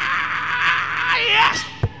are, yes.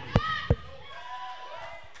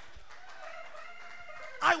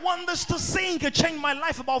 I want this to sink. It changed my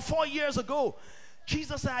life about 4 years ago.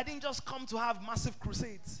 Jesus said, I didn't just come to have massive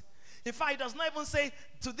crusades. In fact, he does not even say,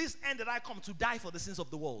 to this end that I come to die for the sins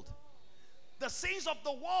of the world. The sins of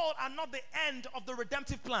the world are not the end of the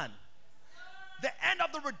redemptive plan. The end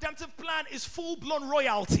of the redemptive plan is full-blown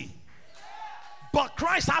royalty. But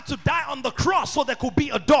Christ had to die on the cross so there could be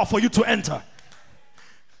a door for you to enter.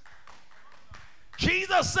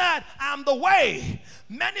 Jesus said, I am the way.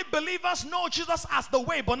 Many believers know Jesus as the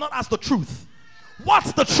way, but not as the truth.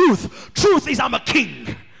 What's the truth? Truth is I'm a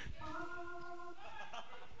king.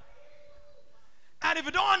 And if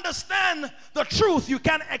you don't understand the truth, you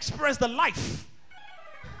can't express the life.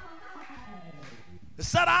 He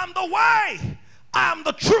said, I am the way, I am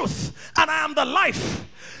the truth, and I am the life.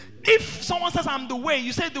 If someone says I'm the way,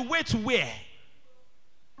 you say the way to where?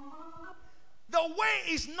 The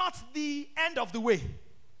way is not the end of the way.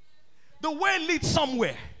 The way leads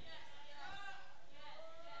somewhere.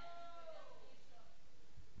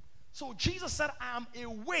 So Jesus said, I am a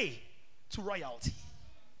way to royalty.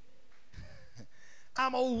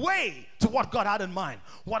 I'm a way to what God had in mind.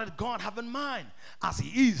 What did God have in mind? As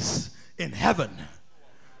he is in heaven,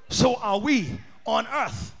 so are we on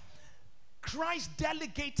earth. Christ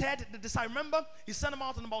delegated the disciples. Remember, he sent them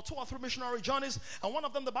out on about 2 or 3 missionary journeys, and one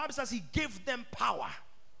of them, the Bible says, he gave them power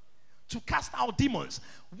to cast out demons.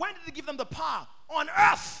 When did he give them the power? On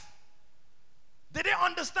earth. Did they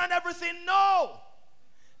understand everything? No.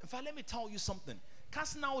 In fact, let me tell you something.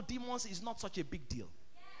 Casting out demons is not such a big deal.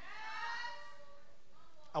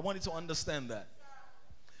 I want you to understand that.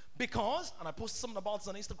 Because, and I posted something about this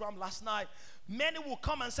on Instagram last night, many will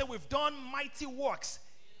come and say, we've done mighty works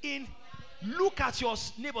in... Look at your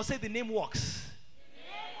neighbor, say the name works.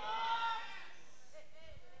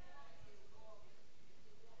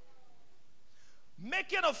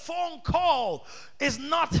 Making a phone call is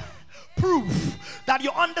not proof that you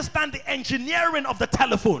understand the engineering of the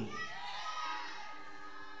telephone.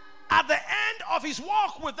 At the end of his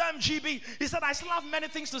walk with MGB, he said, I still have many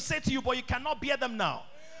things to say to you, but you cannot bear them now.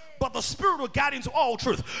 But the Spirit will guide into all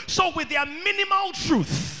truth. So with their minimal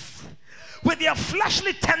truth, with their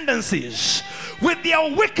fleshly tendencies, with their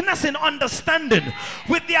weakness in understanding,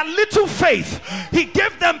 with their little faith, he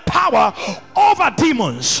gave them power over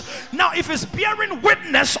demons. Now, if he's bearing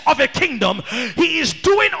witness of a kingdom, he is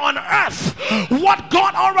doing on earth what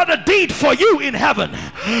God already did for you in heaven.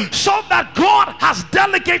 So that God has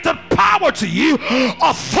delegated power to you,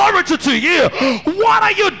 authority to you. What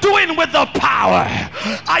are you doing with the power?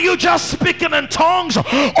 Are you just speaking in tongues, or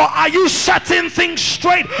are you setting things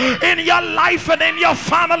straight in your life and in your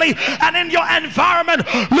family and in your environment?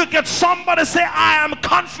 Look at somebody, say, I am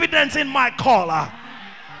confident in my caller.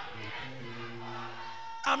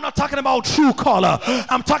 I'm not talking about true caller.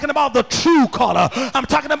 I'm talking about the true caller. I'm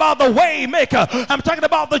talking about the way maker. I'm talking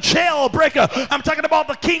about the jailbreaker. I'm talking about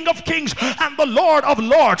the King of Kings and the Lord of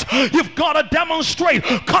Lords. You've got to demonstrate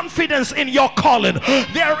confidence in your calling.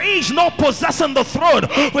 There is no possessing the throne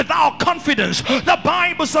without confidence. The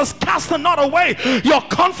Bible says, cast not away your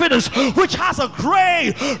confidence, which has a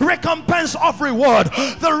great recompense of reward.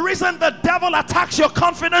 The reason the devil attacks your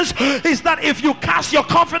confidence is that if you cast your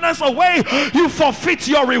confidence away, you forfeit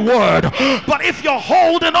your reward. But if you're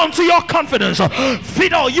holding on to your confidence,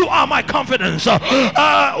 Fido, you are my confidence.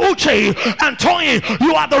 Uche and Tony,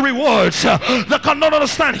 you are the rewards. They cannot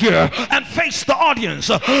understand here and face the audience.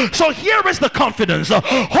 So here is the confidence.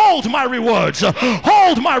 Hold my rewards.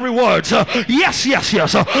 Hold my rewards. Yes, yes,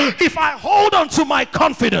 yes. If I hold on to my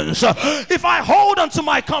confidence, if I hold on to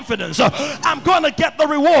my confidence, I'm going to get the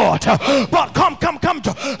reward. But come,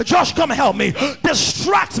 Josh, come help me.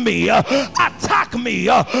 Distract me, attack me,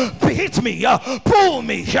 hit me, pull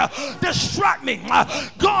me, distract me.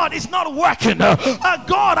 God is not working.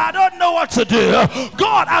 God, I don't know what to do.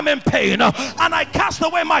 God, I'm in pain, and I cast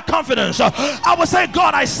away my confidence. I would say,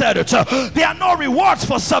 God, I said it. There are no rewards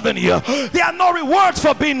for serving you. There are no rewards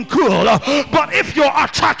for being cool. But if you're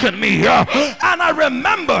attacking me, and I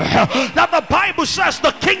remember that the Bible says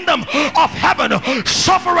the kingdom of heaven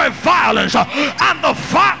suffereth violence, and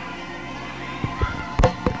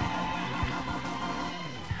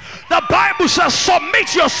The Bible says,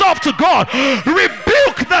 submit yourself to God,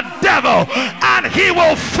 rebuke the devil, and he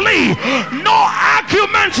will flee. No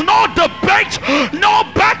arguments, no debate, no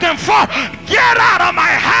back and forth. Get out of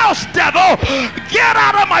my house, devil. Get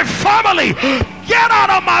out of my family. Get out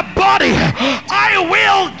of my body. I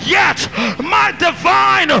will get my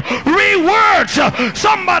divine rewards.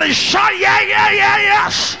 Somebody shout, yeah, yeah, yeah,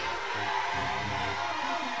 yes.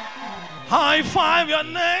 High five your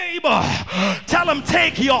neighbor. Tell him,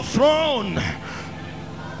 take your throne.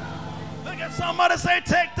 Look at somebody, say,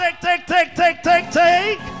 take.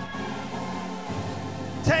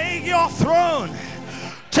 Take your throne.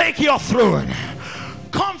 Take your throne.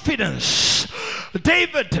 Confidence.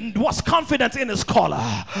 David was confident in his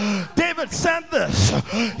caller. David said this.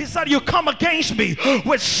 He said, you come against me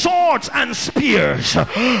with swords and spears,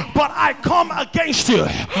 but I come against you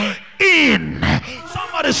in.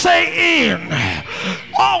 Somebody say in.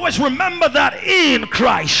 Always remember that in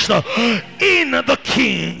Christ, in the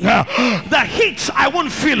King. The heat, I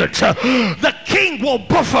won't feel it. The King will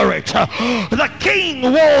buffer it. The King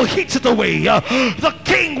will hit it away. The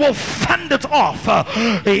King will fend it off.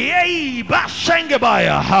 He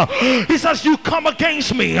says, you come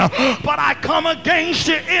against me, but I come against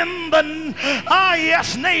you in the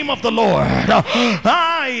name of the Lord.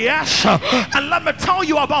 Yes. And let me tell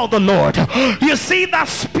you about the Lord. You see that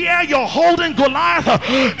spear you're holding, Goliath?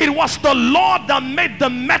 It was the Lord that made the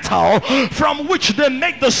metal from which they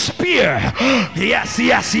make the spear. Yes.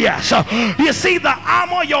 You see the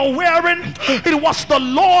armor you're wearing? It was the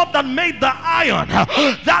Lord that made the iron.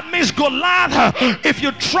 That means, Goliath, if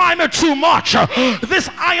you try me too much, this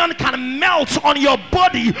iron can melt on your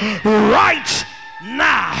body right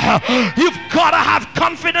now. You've got to have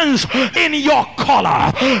confidence in your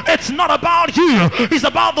caller. It's not about you, it's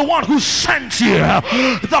about the one who sent you.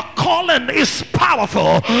 The calling is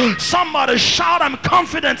powerful. Somebody shout, I'm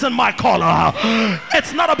confident in my caller.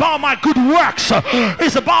 It's not about my good works,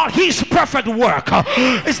 it's about his perfect work.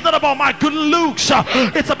 It's not about my good looks,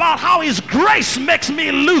 it's about how his grace makes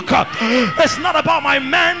me look. It's not about my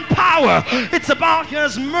manpower, it's about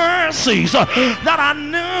his mercies that I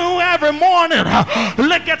knew every morning.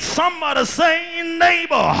 Look at somebody, say,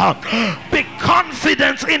 neighbor, be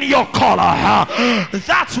confident in your caller.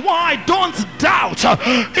 That's why don't doubt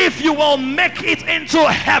if you will make it into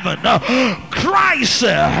heaven. Christ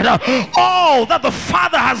said, all that the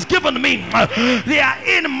Father has given me, they are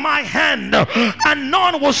in my hand, and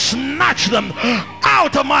none will snatch them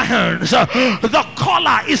out of my hands. The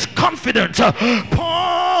caller is confident.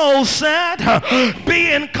 Paul said,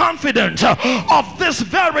 being confident of this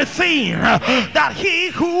very thing, that he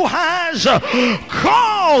who has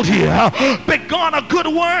called you, begun a good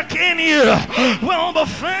work in you, will be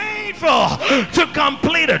faithful to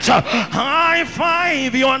complete it. High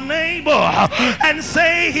five your neighbor and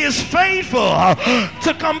say he's faithful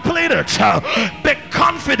to complete it. Be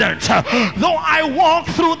confident. Though I walk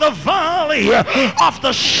through the valley of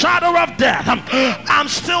the shadow of death, I'm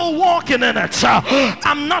still walking in it.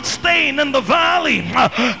 I'm not staying in the valley,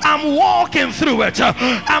 I'm walking through it.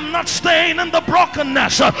 I'm not staying in the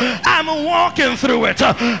brokenness, I'm walking through it.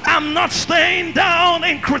 I'm not staying down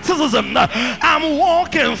in criticism, I'm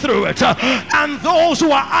walking through it. And those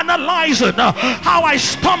who are analyzing how I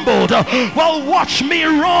stumbled will watch me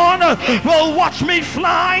run, will watch me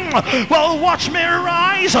fly, will watch me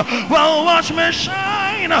rise, will watch me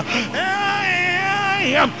shine.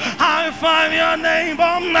 High five your neighbor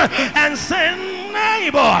and say,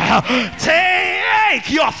 neighbor, take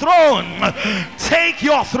your throne. Take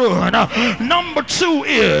your throne. Number 2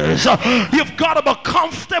 is you've got to be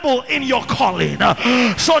comfortable in your calling.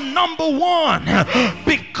 So number 1,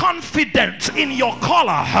 be confident in your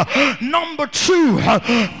caller. Number 2,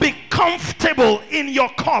 be comfortable in your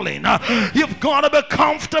calling. You've got to be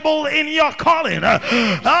comfortable in your calling.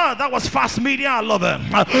 That was fast media. I love it.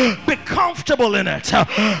 Be comfortable in it.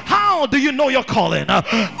 How do you know your calling?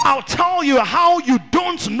 I'll tell you how you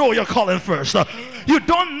don't know your calling first. You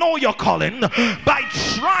don't know your calling by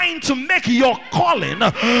trying to make your calling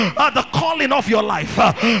the calling of your life.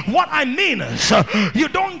 What I mean is you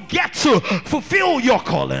don't get to fulfill your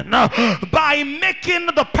calling by making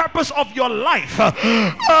the purpose of your life,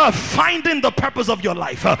 finding the purpose of your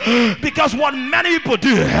life. Because what many people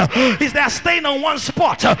do is they're staying on one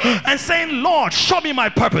spot and saying, Lord, show me my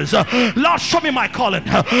purpose. Lord, show me my calling.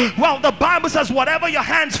 Well, the Bible says whatever your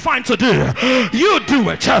hands find to do, you do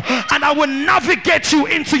it, and I will navigate get you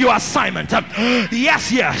into your assignment.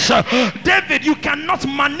 Yes. David, you cannot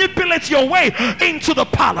manipulate your way into the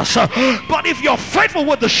palace. But if you're faithful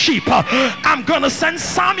with the sheep, I'm going to send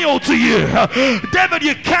Samuel to you. David,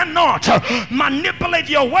 you cannot manipulate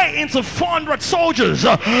your way into 400 soldiers'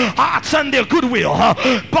 hearts and their goodwill.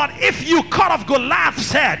 But if you cut off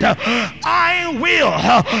Goliath's head, I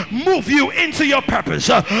will move you into your purpose.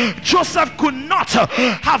 Joseph could not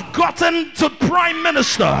have gotten to prime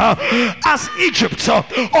minister as Egypt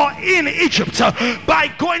or in Egypt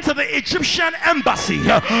by going to the Egyptian embassy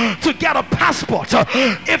to get a passport.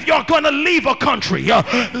 If you're going to leave a country,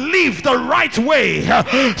 leave the right way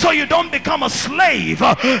so you don't become a slave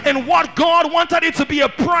in what God wanted you to be a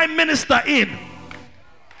prime minister in.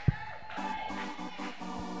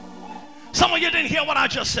 Some of you didn't hear what I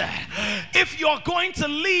just said. If you're going to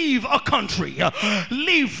leave a country,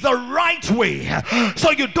 leave the right way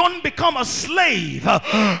so you don't become a slave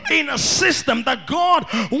in a system that God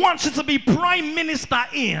wants you to be prime minister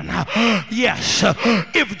in. Yes,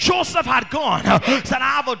 if Joseph had gone, said,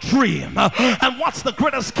 I have a dream, and what's the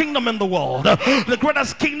greatest kingdom in the world? The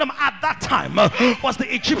greatest kingdom at that time was the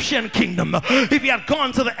Egyptian kingdom. If he had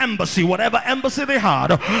gone to the embassy, whatever embassy they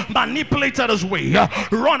had, manipulated his way,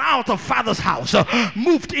 run out of father's house,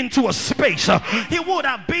 moved into a space, he would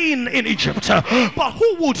have been in Egypt. But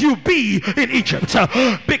who would you be in Egypt?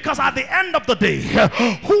 Because at the end of the day,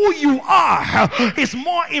 who you are is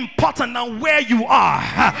more important than where you are.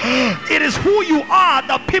 It is who you are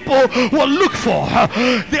that people will look for.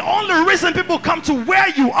 The only reason people come to where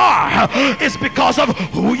you are is because of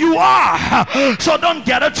who you are. So don't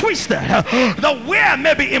get it twisted. The where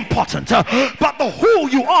may be important, but the who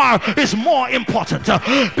you are is more important.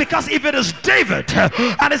 Because if it is David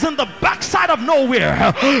and is in the backside of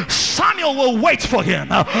nowhere, Samuel will wait for him.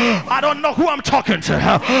 I don't know who I'm talking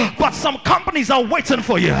to, but some companies are waiting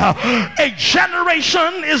for you. A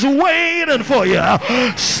generation is waiting for you.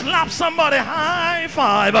 Slap somebody high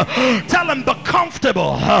five. Tell them be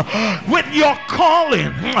comfortable with your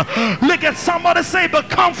calling. Look at somebody, say be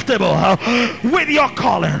comfortable with your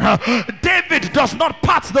calling. David does not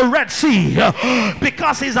part the Red Sea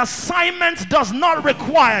because his assignment does not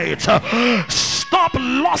require it. Stop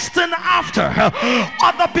lusting after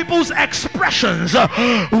other people's expressions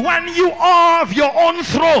when you are of your own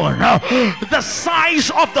throne. The size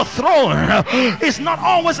of the throne is not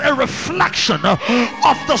always a reflection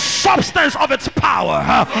of the substance of its power.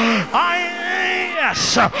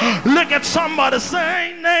 Yes, look at somebody,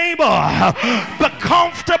 say, neighbor, be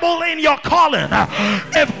comfortable in your calling.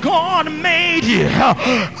 If God made you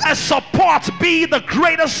a support, be the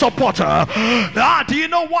greatest supporter. Do you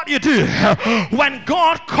know what you do when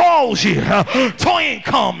God calls you? Toyin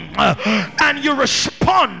come and you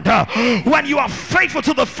respond. When you are faithful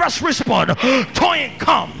to the first respond, Toyin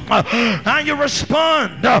come and you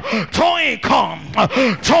respond. Toyin come,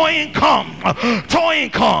 Toyin come,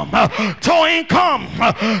 Toyin come, Toyin come,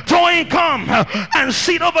 Toyin come, and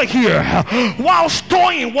sit over here. Whilst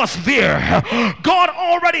Toyin was there, God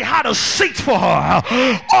already had a seat for her.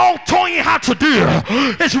 All Toyin had to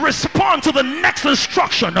do is respond to the next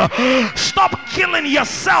instruction. Stop killing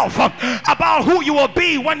yourself about who you will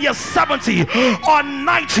be when you're 70 or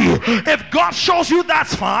 90. If God shows you,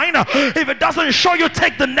 that's fine. If it doesn't show you,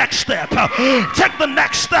 take the next step. Take the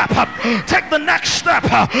next step. Take the next step.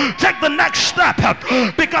 Take the next step.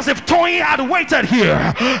 Because if Toyin had waited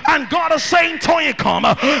here and God is saying Toyin come,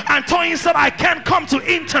 and Toyin said I can't come to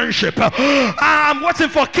internship, I'm waiting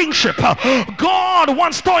for kingship. God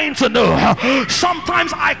wants Toyin to know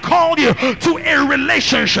sometimes I call you to a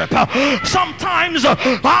relationship. Sometimes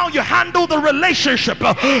how you handle the relationship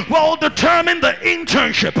will determine the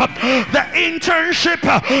internship. The internship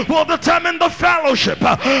will determine the fellowship.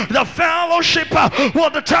 The fellowship will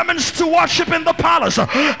determine stewardship in the palace,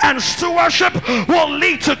 and stewardship will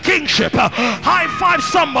lead to kingship. High five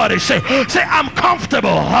somebody, say I'm comfortable.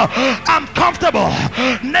 I'm comfortable.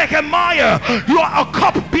 Nehemiah, you are a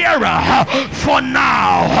cup bearer for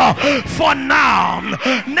now. For now.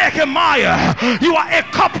 Nehemiah, you are a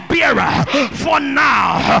cup bearer for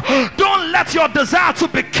now. Don't let your desire to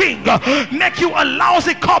be king make you a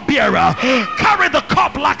lousy cup bearer. Carry the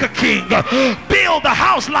cup like a king. Build the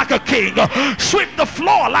house like a king. Sweep the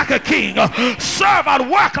floor like a king. Serve at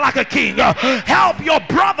work like a king. Help your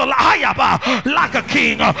brother like a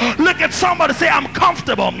king. Look at somebody, say I'm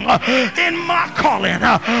comfortable in my calling.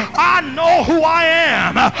 I know who I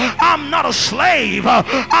am. I'm not a slave.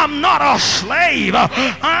 I'm not a slave.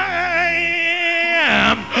 I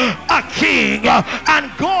am a king,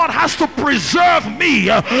 and God has to preserve me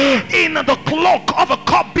in the cloak of a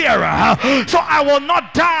cupbearer, so I will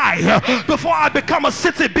not die before I become a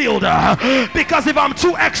city builder, because if I'm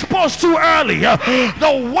too exposed too early,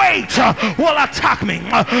 the weight will attack me.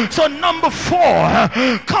 So number 4,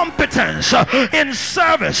 competence in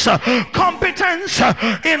service. Competence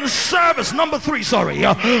in service. Number 3,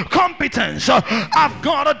 competence. I've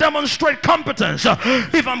got to demonstrate competence.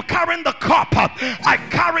 If I'm carrying the cup, I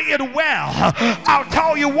carry it well. I'll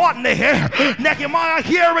tell you what, Nehemiah,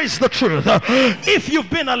 here is the truth. If you've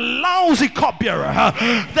been a lousy cupbearer,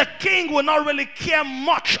 the king will not really care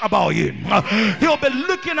much about you. He'll be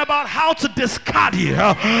looking about how to discard you.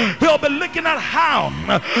 He'll be looking at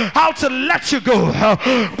how to let you go.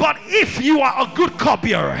 But if you are a good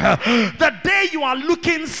cupbearer, the day you are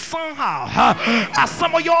looking somehow, as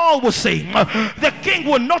some of y'all will say, the king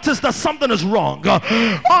will notice that something is wrong.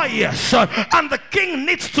 Oh yes, and the king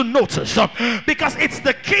needs to notice, because it's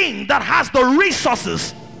the king that has the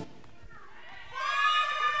resources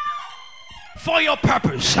for your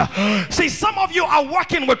purpose. See, some of you are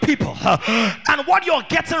working with people, and what you're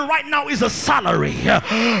getting right now is a salary.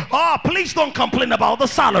 Oh, please don't complain about the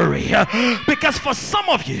salary, because for some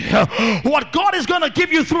of you, what God is going to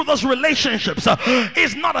give you through those relationships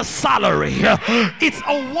is not a salary. It's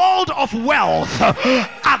a world of wealth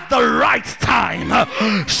at the right time.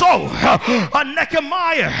 So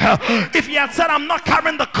Nehemiah, if he had said, I'm not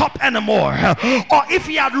carrying the cup anymore, or if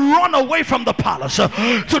he had run away from the palace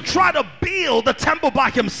to try to build the temple by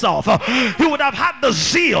himself, he would have had the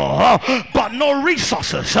zeal but no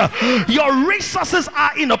resources. Your resources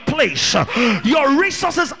are in a place, your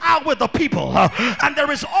resources are with the people, and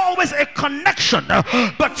there is always a connection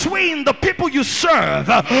between the people you serve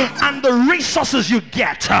and the resources you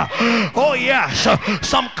get. Oh yes,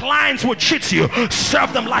 some clients will cheat you,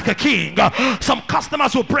 serve them like a king. Some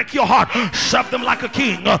customers will break your heart, serve them like a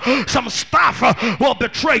king. Some staff will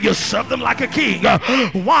betray you, serve them like a king.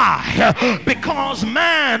 Why? Because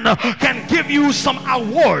man can give you some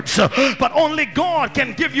awards, but only God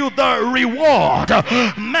can give you the reward.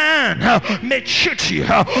 Man may cheat you,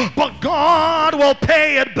 but God will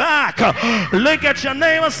pay it back. Look at your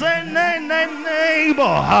neighbor, say,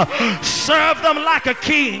 neighbor, serve them like a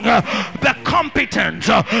king. Be competent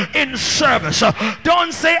in service.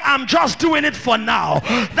 Don't say, I'm just doing it for now.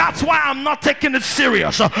 That's why I'm not taking it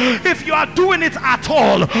serious. If you are doing it at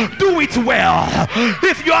all, do it well.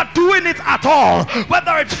 If you are doing it at all,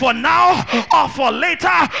 whether it's for now or for later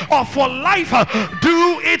or for life,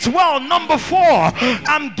 do it well. Number 4,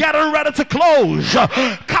 I'm getting ready to close.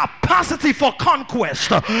 Capacity for conquest.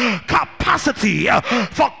 Capacity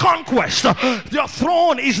for conquest. Your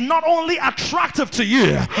throne is not only attractive to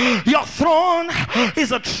you, your throne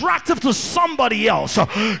is attractive to somebody else.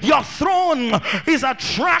 Your throne is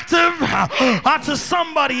attractive to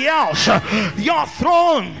somebody else. Your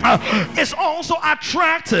throne is also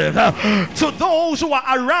attractive to those who are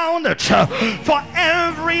around it. For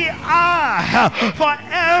every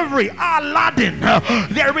Aladdin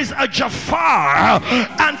there is a Jafar,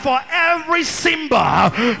 and for every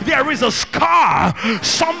Simba there is a Scar.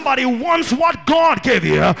 Somebody wants what God gave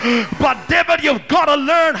you, but David, you've got to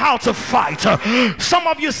learn how to fight. Some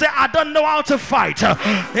of you say, I don't know how to fight.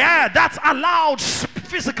 Yeah, that's allowed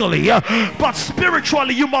physically, but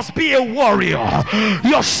spiritually you must be a warrior.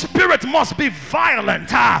 Your spirit must be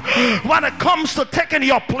violent. When it comes to taking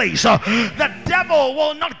your place, the devil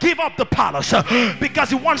will not give up the palace because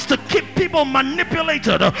he wants to keep people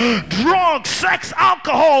manipulated. Drugs, sex,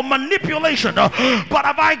 alcohol, manipulation. But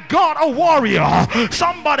have I got a warrior?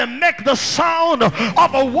 Somebody make the sound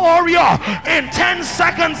of a warrior in 10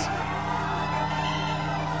 seconds.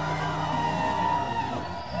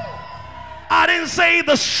 I didn't say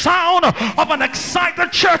the sound of an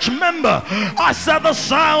excited church member. I said the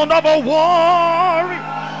sound of a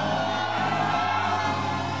warrior.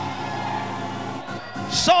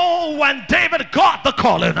 So when David got the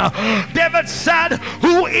calling, David said,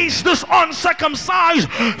 who is this uncircumcised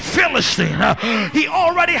Philistine? He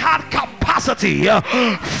already had capacity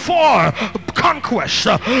for conquest.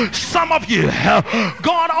 Some of you,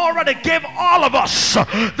 God already gave all of us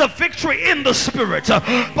the victory in the spirit,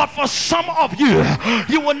 but for some of you,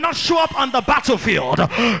 you will not show up on the battlefield.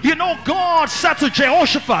 You know, God said to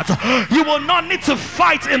Jehoshaphat, you will not need to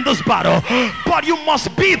fight in this battle, but you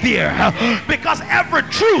must be there, because every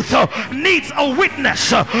truth needs a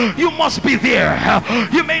witness. You must be there.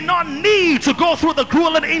 You may not need to go through the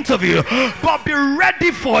grueling interview, but be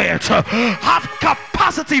ready for it. Have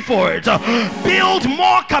capacity for it. Build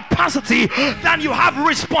more capacity than you have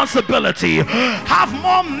responsibility. Have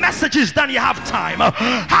more messages than you have time.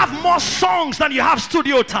 Have more songs than you have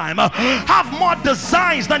studio time. Have more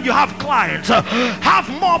designs than you have clients. Have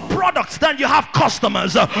more products than you have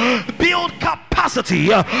customers. Build capacity.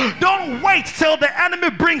 Don't wait till the enemy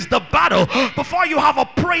brings the battle before you have a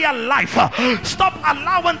prayer life. Stop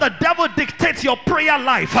allowing the devil dictate your prayer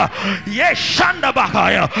life. Yes,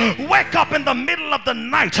 Shandabakaya. Wake up in the middle of the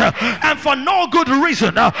night and for no good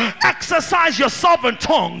reason exercise yourself in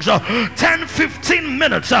tongues 10-15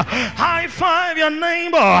 minutes. High five your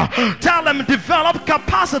neighbor. Tell him develop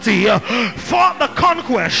capacity for the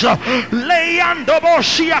conquest. Leyandobo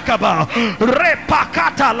shiakaba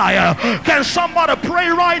repakatalaya. Can somebody pray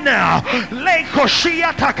right now?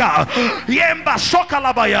 Lekoshiataka yemba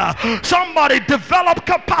sokalabaya. Somebody develop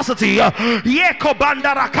capacity.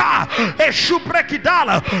 Yekobandaraka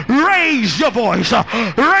eshubrekidala. Raise your voice.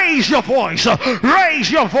 Raise your voice.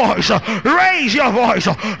 Raise your voice. Raise your voice.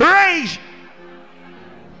 Raise.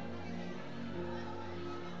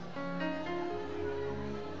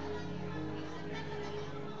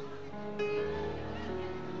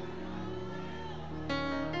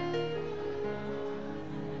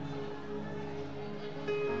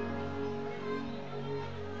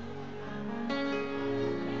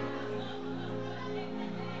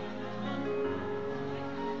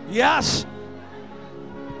 Yes.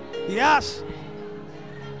 Yes.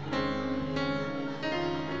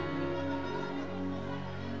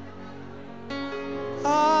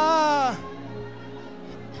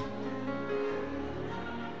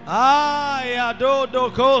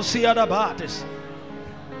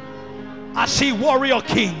 I see warrior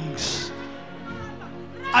kings.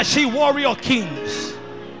 I see warrior kings.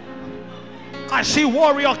 I see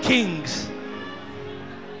warrior kings.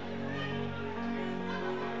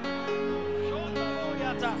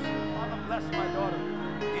 Father, bless my daughter.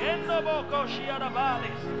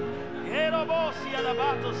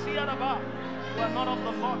 You are not of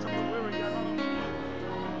the thoughts of the weary. You are not of the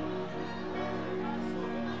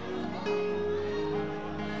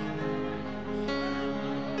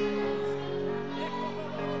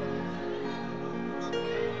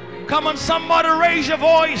Come on, somebody raise your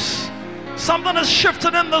voice. Something is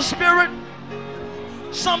shifting in the spirit.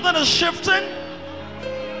 Something is shifting.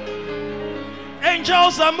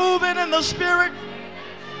 Angels are moving in the spirit.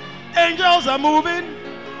 Angels are moving.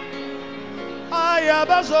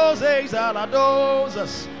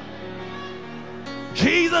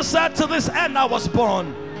 Jesus said, to this end I was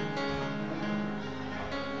born.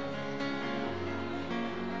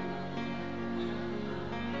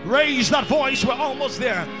 Raise that voice. We're almost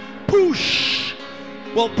there. Push.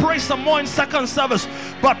 We'll pray some more in second service,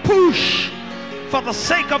 but push for the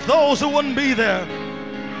sake of those who wouldn't be there.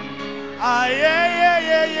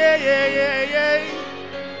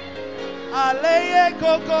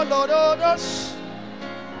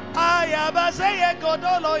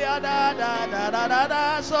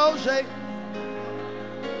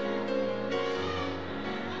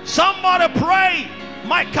 Somebody pray.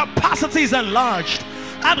 My capacity is enlarged.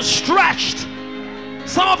 I'm stretched.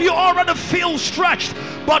 Some of you already feel stretched,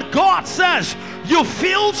 but God says you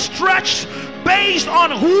feel stretched based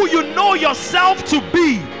on who you know yourself to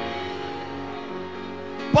be.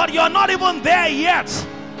 But you're not even there yet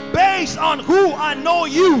based on who I know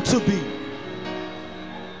you to be.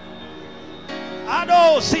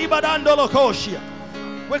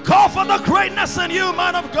 We call for the greatness in you,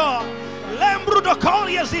 man of God.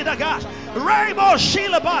 Rainbow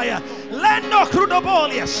Shilabaya, Lendo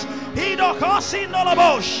Crudobolius, Hido Cosino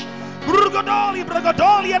Labosh, Brugodoli,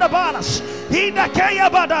 Brugodoli and Abalas, Hida Kaya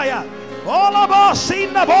Badaya, Olabos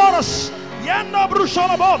in the Boras, Yando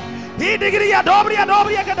Brusolabon, Hidigria Dobria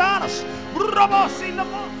Dobria Gadanas, Brubos in the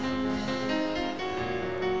Boras.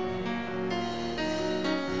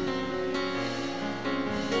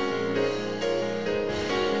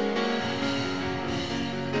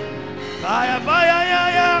 Fire, fire, yeah,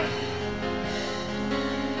 yeah.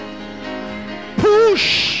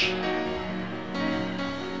 Push.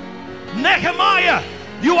 Nehemiah,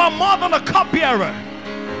 you are more than a cupbearer.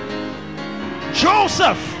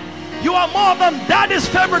 Joseph, you are more than daddy's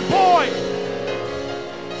favorite boy.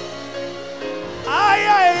 Ay,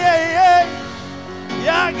 ay, ay, ay.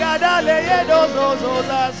 Ya gadale ye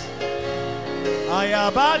dozozozas.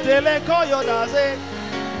 Ayabatele koyodaze.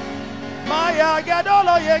 Maya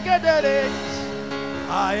gadolo ye gedele.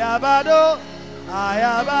 Ayabado,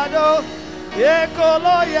 ayabado. Ye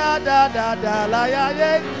kolo ya da da da la ya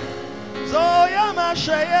ye. Zoya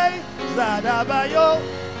mashaye zadabayo.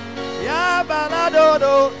 Ya balado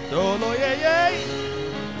do dolo ye ye.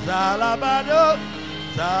 Zalabado,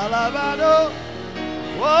 Zalabado.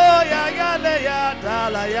 Oh, ya ya le ya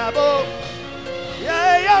dala ya bo.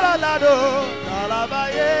 Yeah, ya la la do.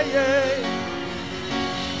 Dalaba ye ye.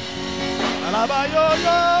 Dalaba yo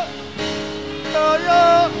yo. Yo yo.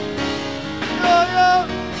 Yo yo.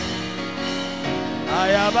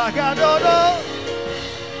 Ayabaka do do.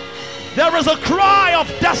 There is a cry of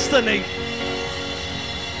destiny.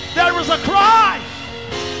 There is a cry.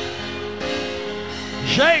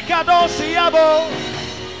 Shekado siabo.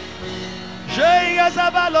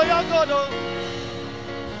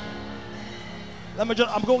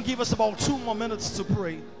 I'm going to give us about 2 more minutes to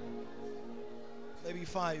pray. Maybe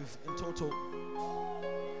 5 in total.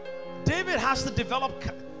 David has to develop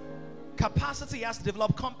capacity, he has to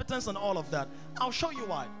develop competence and all of that. I'll show you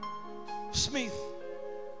why. Smith,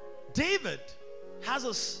 David has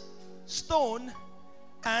a stone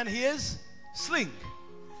and his sling,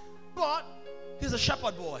 but he's a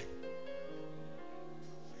shepherd boy.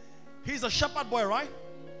 He's a shepherd boy, right?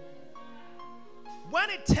 When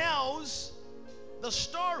it tells the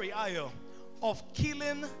story, Ayo, of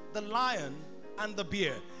killing the lion and the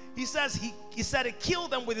bear, he says he said he killed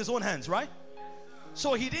them with his own hands, right?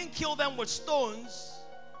 So he didn't kill them with stones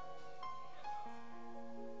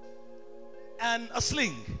and a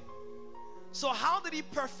sling. So how did he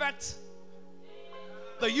perfect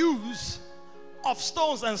the use of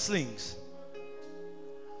stones and slings?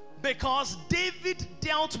 Because David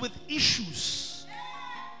dealt with issues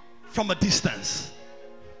from a distance.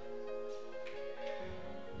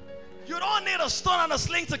 You don't need a stone and a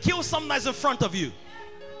sling to kill something that's in front of you.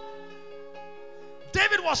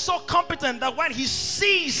 David was so competent that when he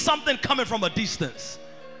sees something coming from a distance,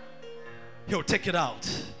 he'll take it out.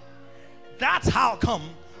 That's how come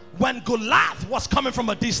when Goliath was coming from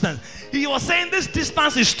a distance, he was saying, this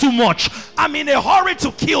distance is too much. I'm in a hurry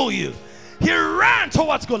to kill you. He ran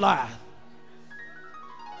towards Goliath.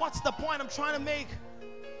 What's the point I'm trying to make?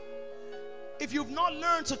 If you've not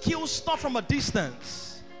learned to kill stuff from a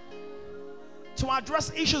distance, to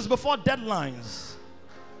address issues before deadlines,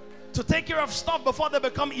 to take care of stuff before they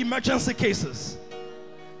become emergency cases,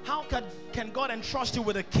 how can God entrust you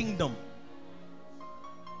with a kingdom?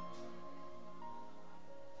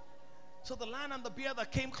 So the lion and the bear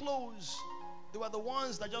that came close, they were the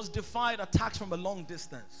ones that just defied attacks from a long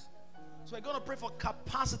distance. So we're going to pray for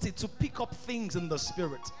capacity to pick up things in the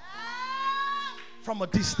spirit from a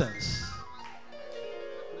distance.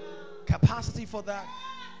 Capacity for that.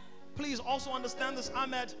 Please also understand this,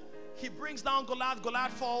 Ahmed. He brings down Goliath.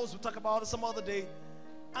 Goliath falls. We'll talk about it some other day.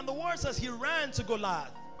 And the word says he ran to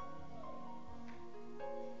Goliath.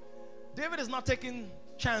 David is not taking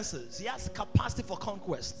chances. He has capacity for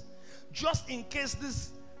conquest. Just in case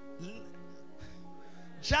this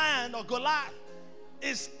giant or Goliath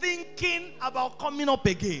is thinking about coming up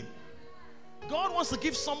again. God wants to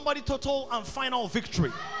give somebody total and final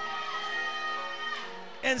victory.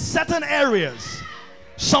 In certain areas,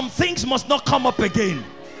 some things must not come up again.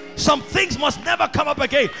 Some things must never come up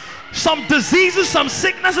again. Some diseases, some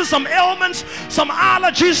sicknesses, some ailments, some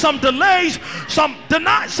allergies, some delays,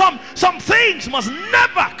 some things must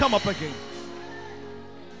never come up again.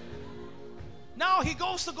 Now he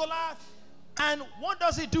goes to Goliath, and what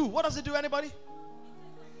does he do? What does he do, anybody?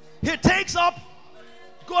 He takes up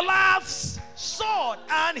Goliath's sword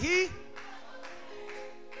and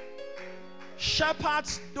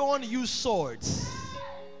shepherds don't use swords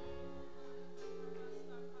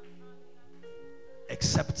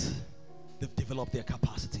except they've developed their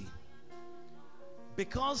capacity.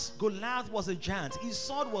 Because Goliath was a giant, his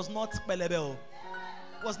sword was not belebel,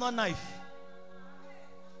 was not knife,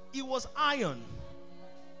 it was iron.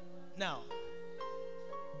 Now,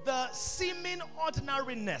 the seeming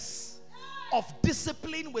ordinariness of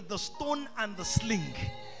discipline with the stone and the sling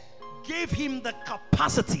gave him the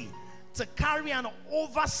capacity to carry an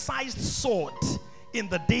oversized sword in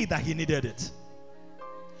the day that he needed it.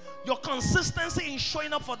 Your consistency in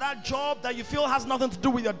showing up for that job that you feel has nothing to do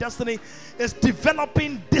with your destiny is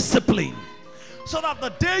developing discipline, so that the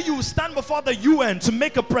day you stand before the UN to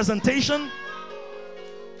make a presentation,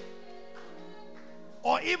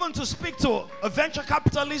 or even to speak to a venture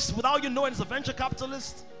capitalist without you knowing it's a venture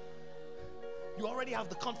capitalist, you already have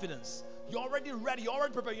the confidence. You're already ready. You're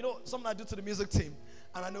already prepared. You know, something I do to the music team,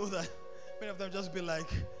 and I know that many of them just be like,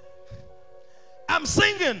 I'm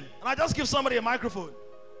singing, and I just give somebody a microphone.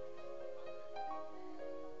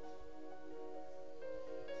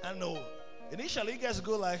 I know. Initially, you guys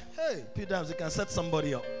go like, hey, P. Dams, you can set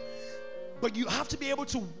somebody up. But you have to be able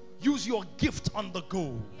to use your gift on the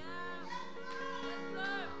go.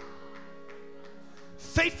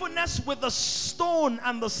 Faithfulness with the stone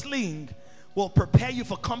and the sling will prepare you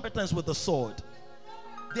for competence with the sword.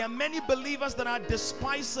 There are many believers that are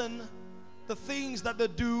despising the things that they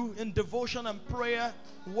do in devotion and prayer,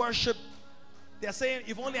 worship. They're saying,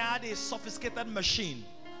 if only I had a sophisticated machine.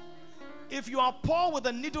 If you are poor with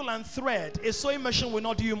a needle and thread, a sewing machine will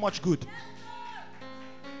not do you much good.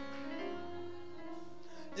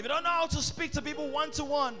 If you don't know how to speak to people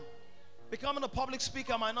one-to-one, becoming a public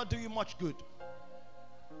speaker might not do you much good.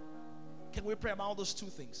 Can we pray about those two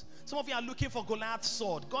things? Some of you are looking for Goliath's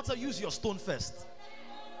sword. God said, use your stone first.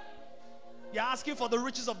 You're asking for the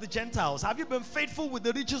riches of the Gentiles. Have you been faithful with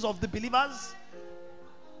the riches of the believers?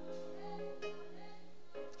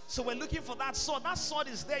 So we're looking for that sword. That sword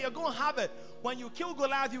is there. You're going to have it. When you kill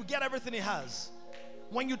Goliath, you get everything he has.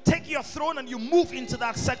 When you take your throne and you move into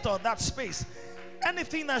that sector, that space,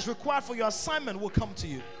 anything that's required for your assignment will come to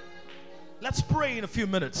you. Let's pray in a few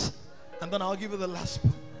minutes, and then I'll give you the last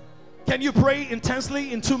point. Can you pray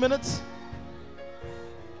intensely in 2 minutes?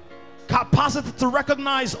 Capacity to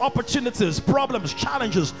recognize opportunities, problems,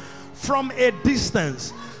 challenges from a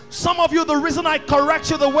distance. Some of you, the reason I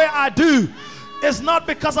correct you the way I do is not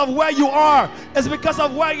because of where you are. It's because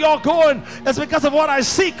of where you're going. It's because of what I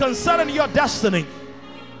see concerning your destiny.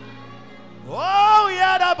 Oh,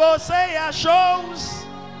 yeah, the boss say ya shows.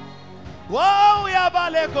 Oh, yeah,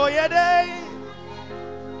 baleko yede.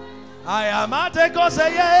 I am a teko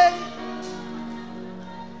say ye.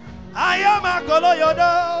 I am a kolo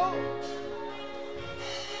yodo.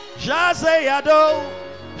 Jaze yado.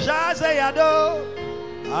 Jaze yado.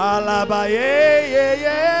 Alaba ye ye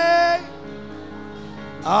ye.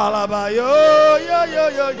 Alaba yo yo yo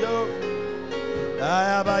yo yo.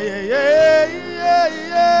 Alaba ye ye ye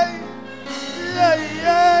ye. Yeah,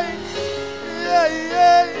 yeah, yeah, yeah,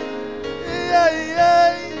 yeah, yeah, yeah,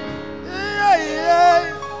 yeah,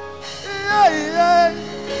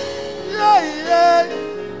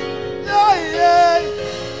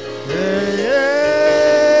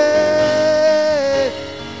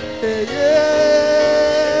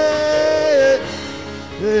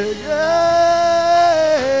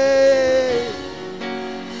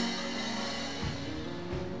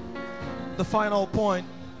 The final point.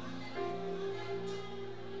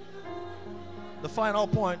 The final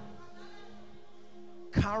point.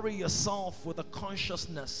 Carry yourself with a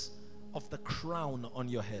consciousness of the crown on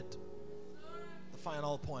your head. The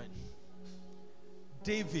final point.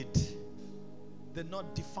 David did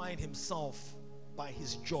not define himself by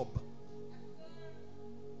his job.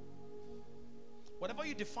 Whatever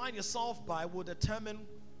you define yourself by will determine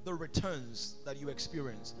the returns that you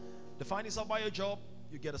experience. Define yourself by your job,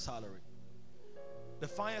 you get a salary.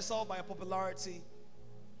 Define yourself by your popularity,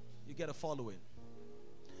 you get a following.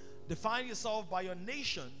 Define yourself by your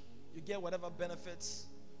nation, you get whatever benefits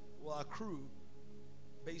will accrue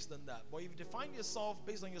based on that. But if you define yourself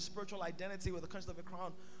based on your spiritual identity with the conscience of a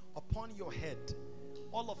crown upon your head,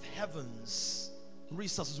 all of heaven's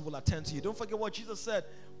resources will attend to you. Don't forget what Jesus said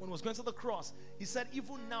when he was going to the cross. He said,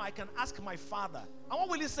 even now I can ask my Father. And what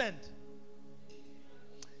will he send?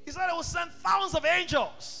 He said, I will send thousands of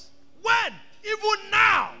angels. When? Even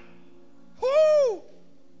now. Whoo!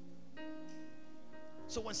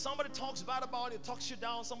 So when somebody talks bad about it, talks you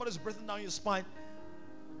down, somebody's breathing down your spine.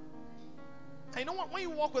 And you know what? When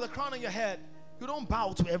you walk with a crown on your head, you don't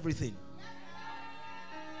bow to everything.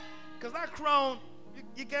 Because that crown,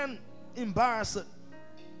 you can embarrass it.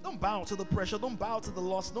 Don't bow to the pressure. Don't bow to the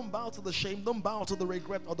loss. Don't bow to the shame. Don't bow to the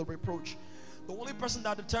regret or the reproach. The only person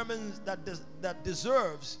that determines, that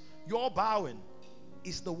deserves your bowing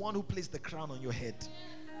is the one who placed the crown on your head.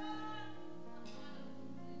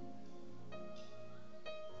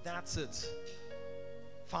 That's it.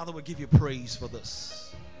 Father, we give you praise for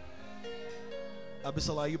this.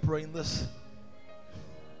 Abyssal, are you praying this?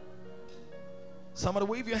 Somebody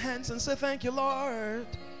wave your hands and say, thank you, Lord.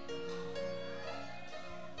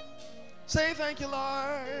 Say, thank you,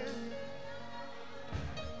 Lord.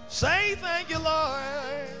 Say, thank you,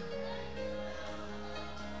 Lord.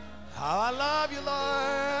 How I love you,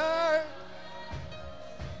 Lord.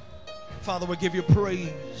 Father, we give you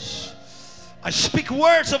praise. I speak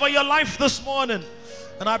words over your life this morning,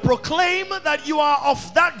 and I proclaim that you are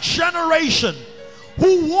of that generation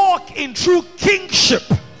who walk in true kingship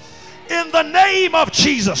in the name of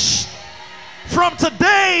Jesus. From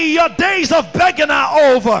today, your days of begging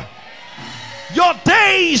are over. Your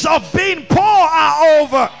days of being poor are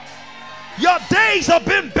over. Your days of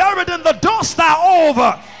being buried in the dust are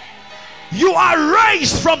over. You are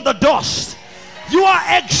raised from the dust. You are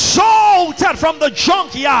exalted from the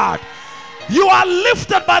junkyard. You are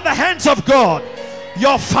lifted by the hands of God.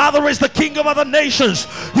 Your father is the king of other nations.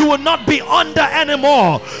 You will not be under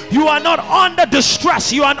anymore. You are not under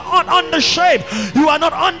distress. You are not under shame. You are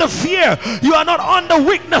not under fear. You are not under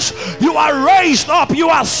weakness. You are raised up. You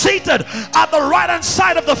are seated at the right hand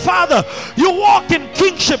side of the Father. You walk in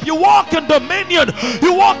kingship. You walk in dominion.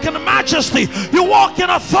 You walk in majesty. You walk in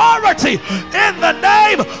authority in the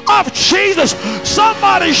name of Jesus.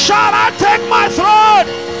 Somebody shout, I take my throne.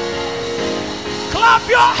 Clap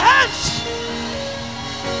your hands.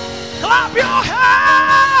 Clap your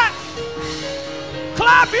hands!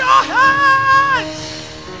 Clap your hands!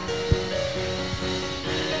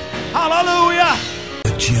 Hallelujah!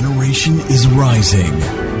 A generation is rising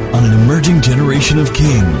on an emerging generation of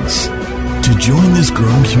kings. To join this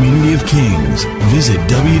growing community of kings, visit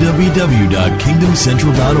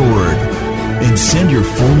www.kingdomcentral.org and send your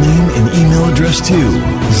full name and email address to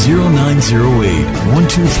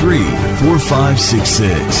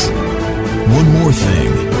 0908-123-4566. One more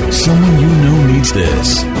thing. Someone you know needs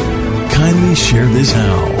this. Kindly share this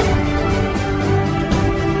now.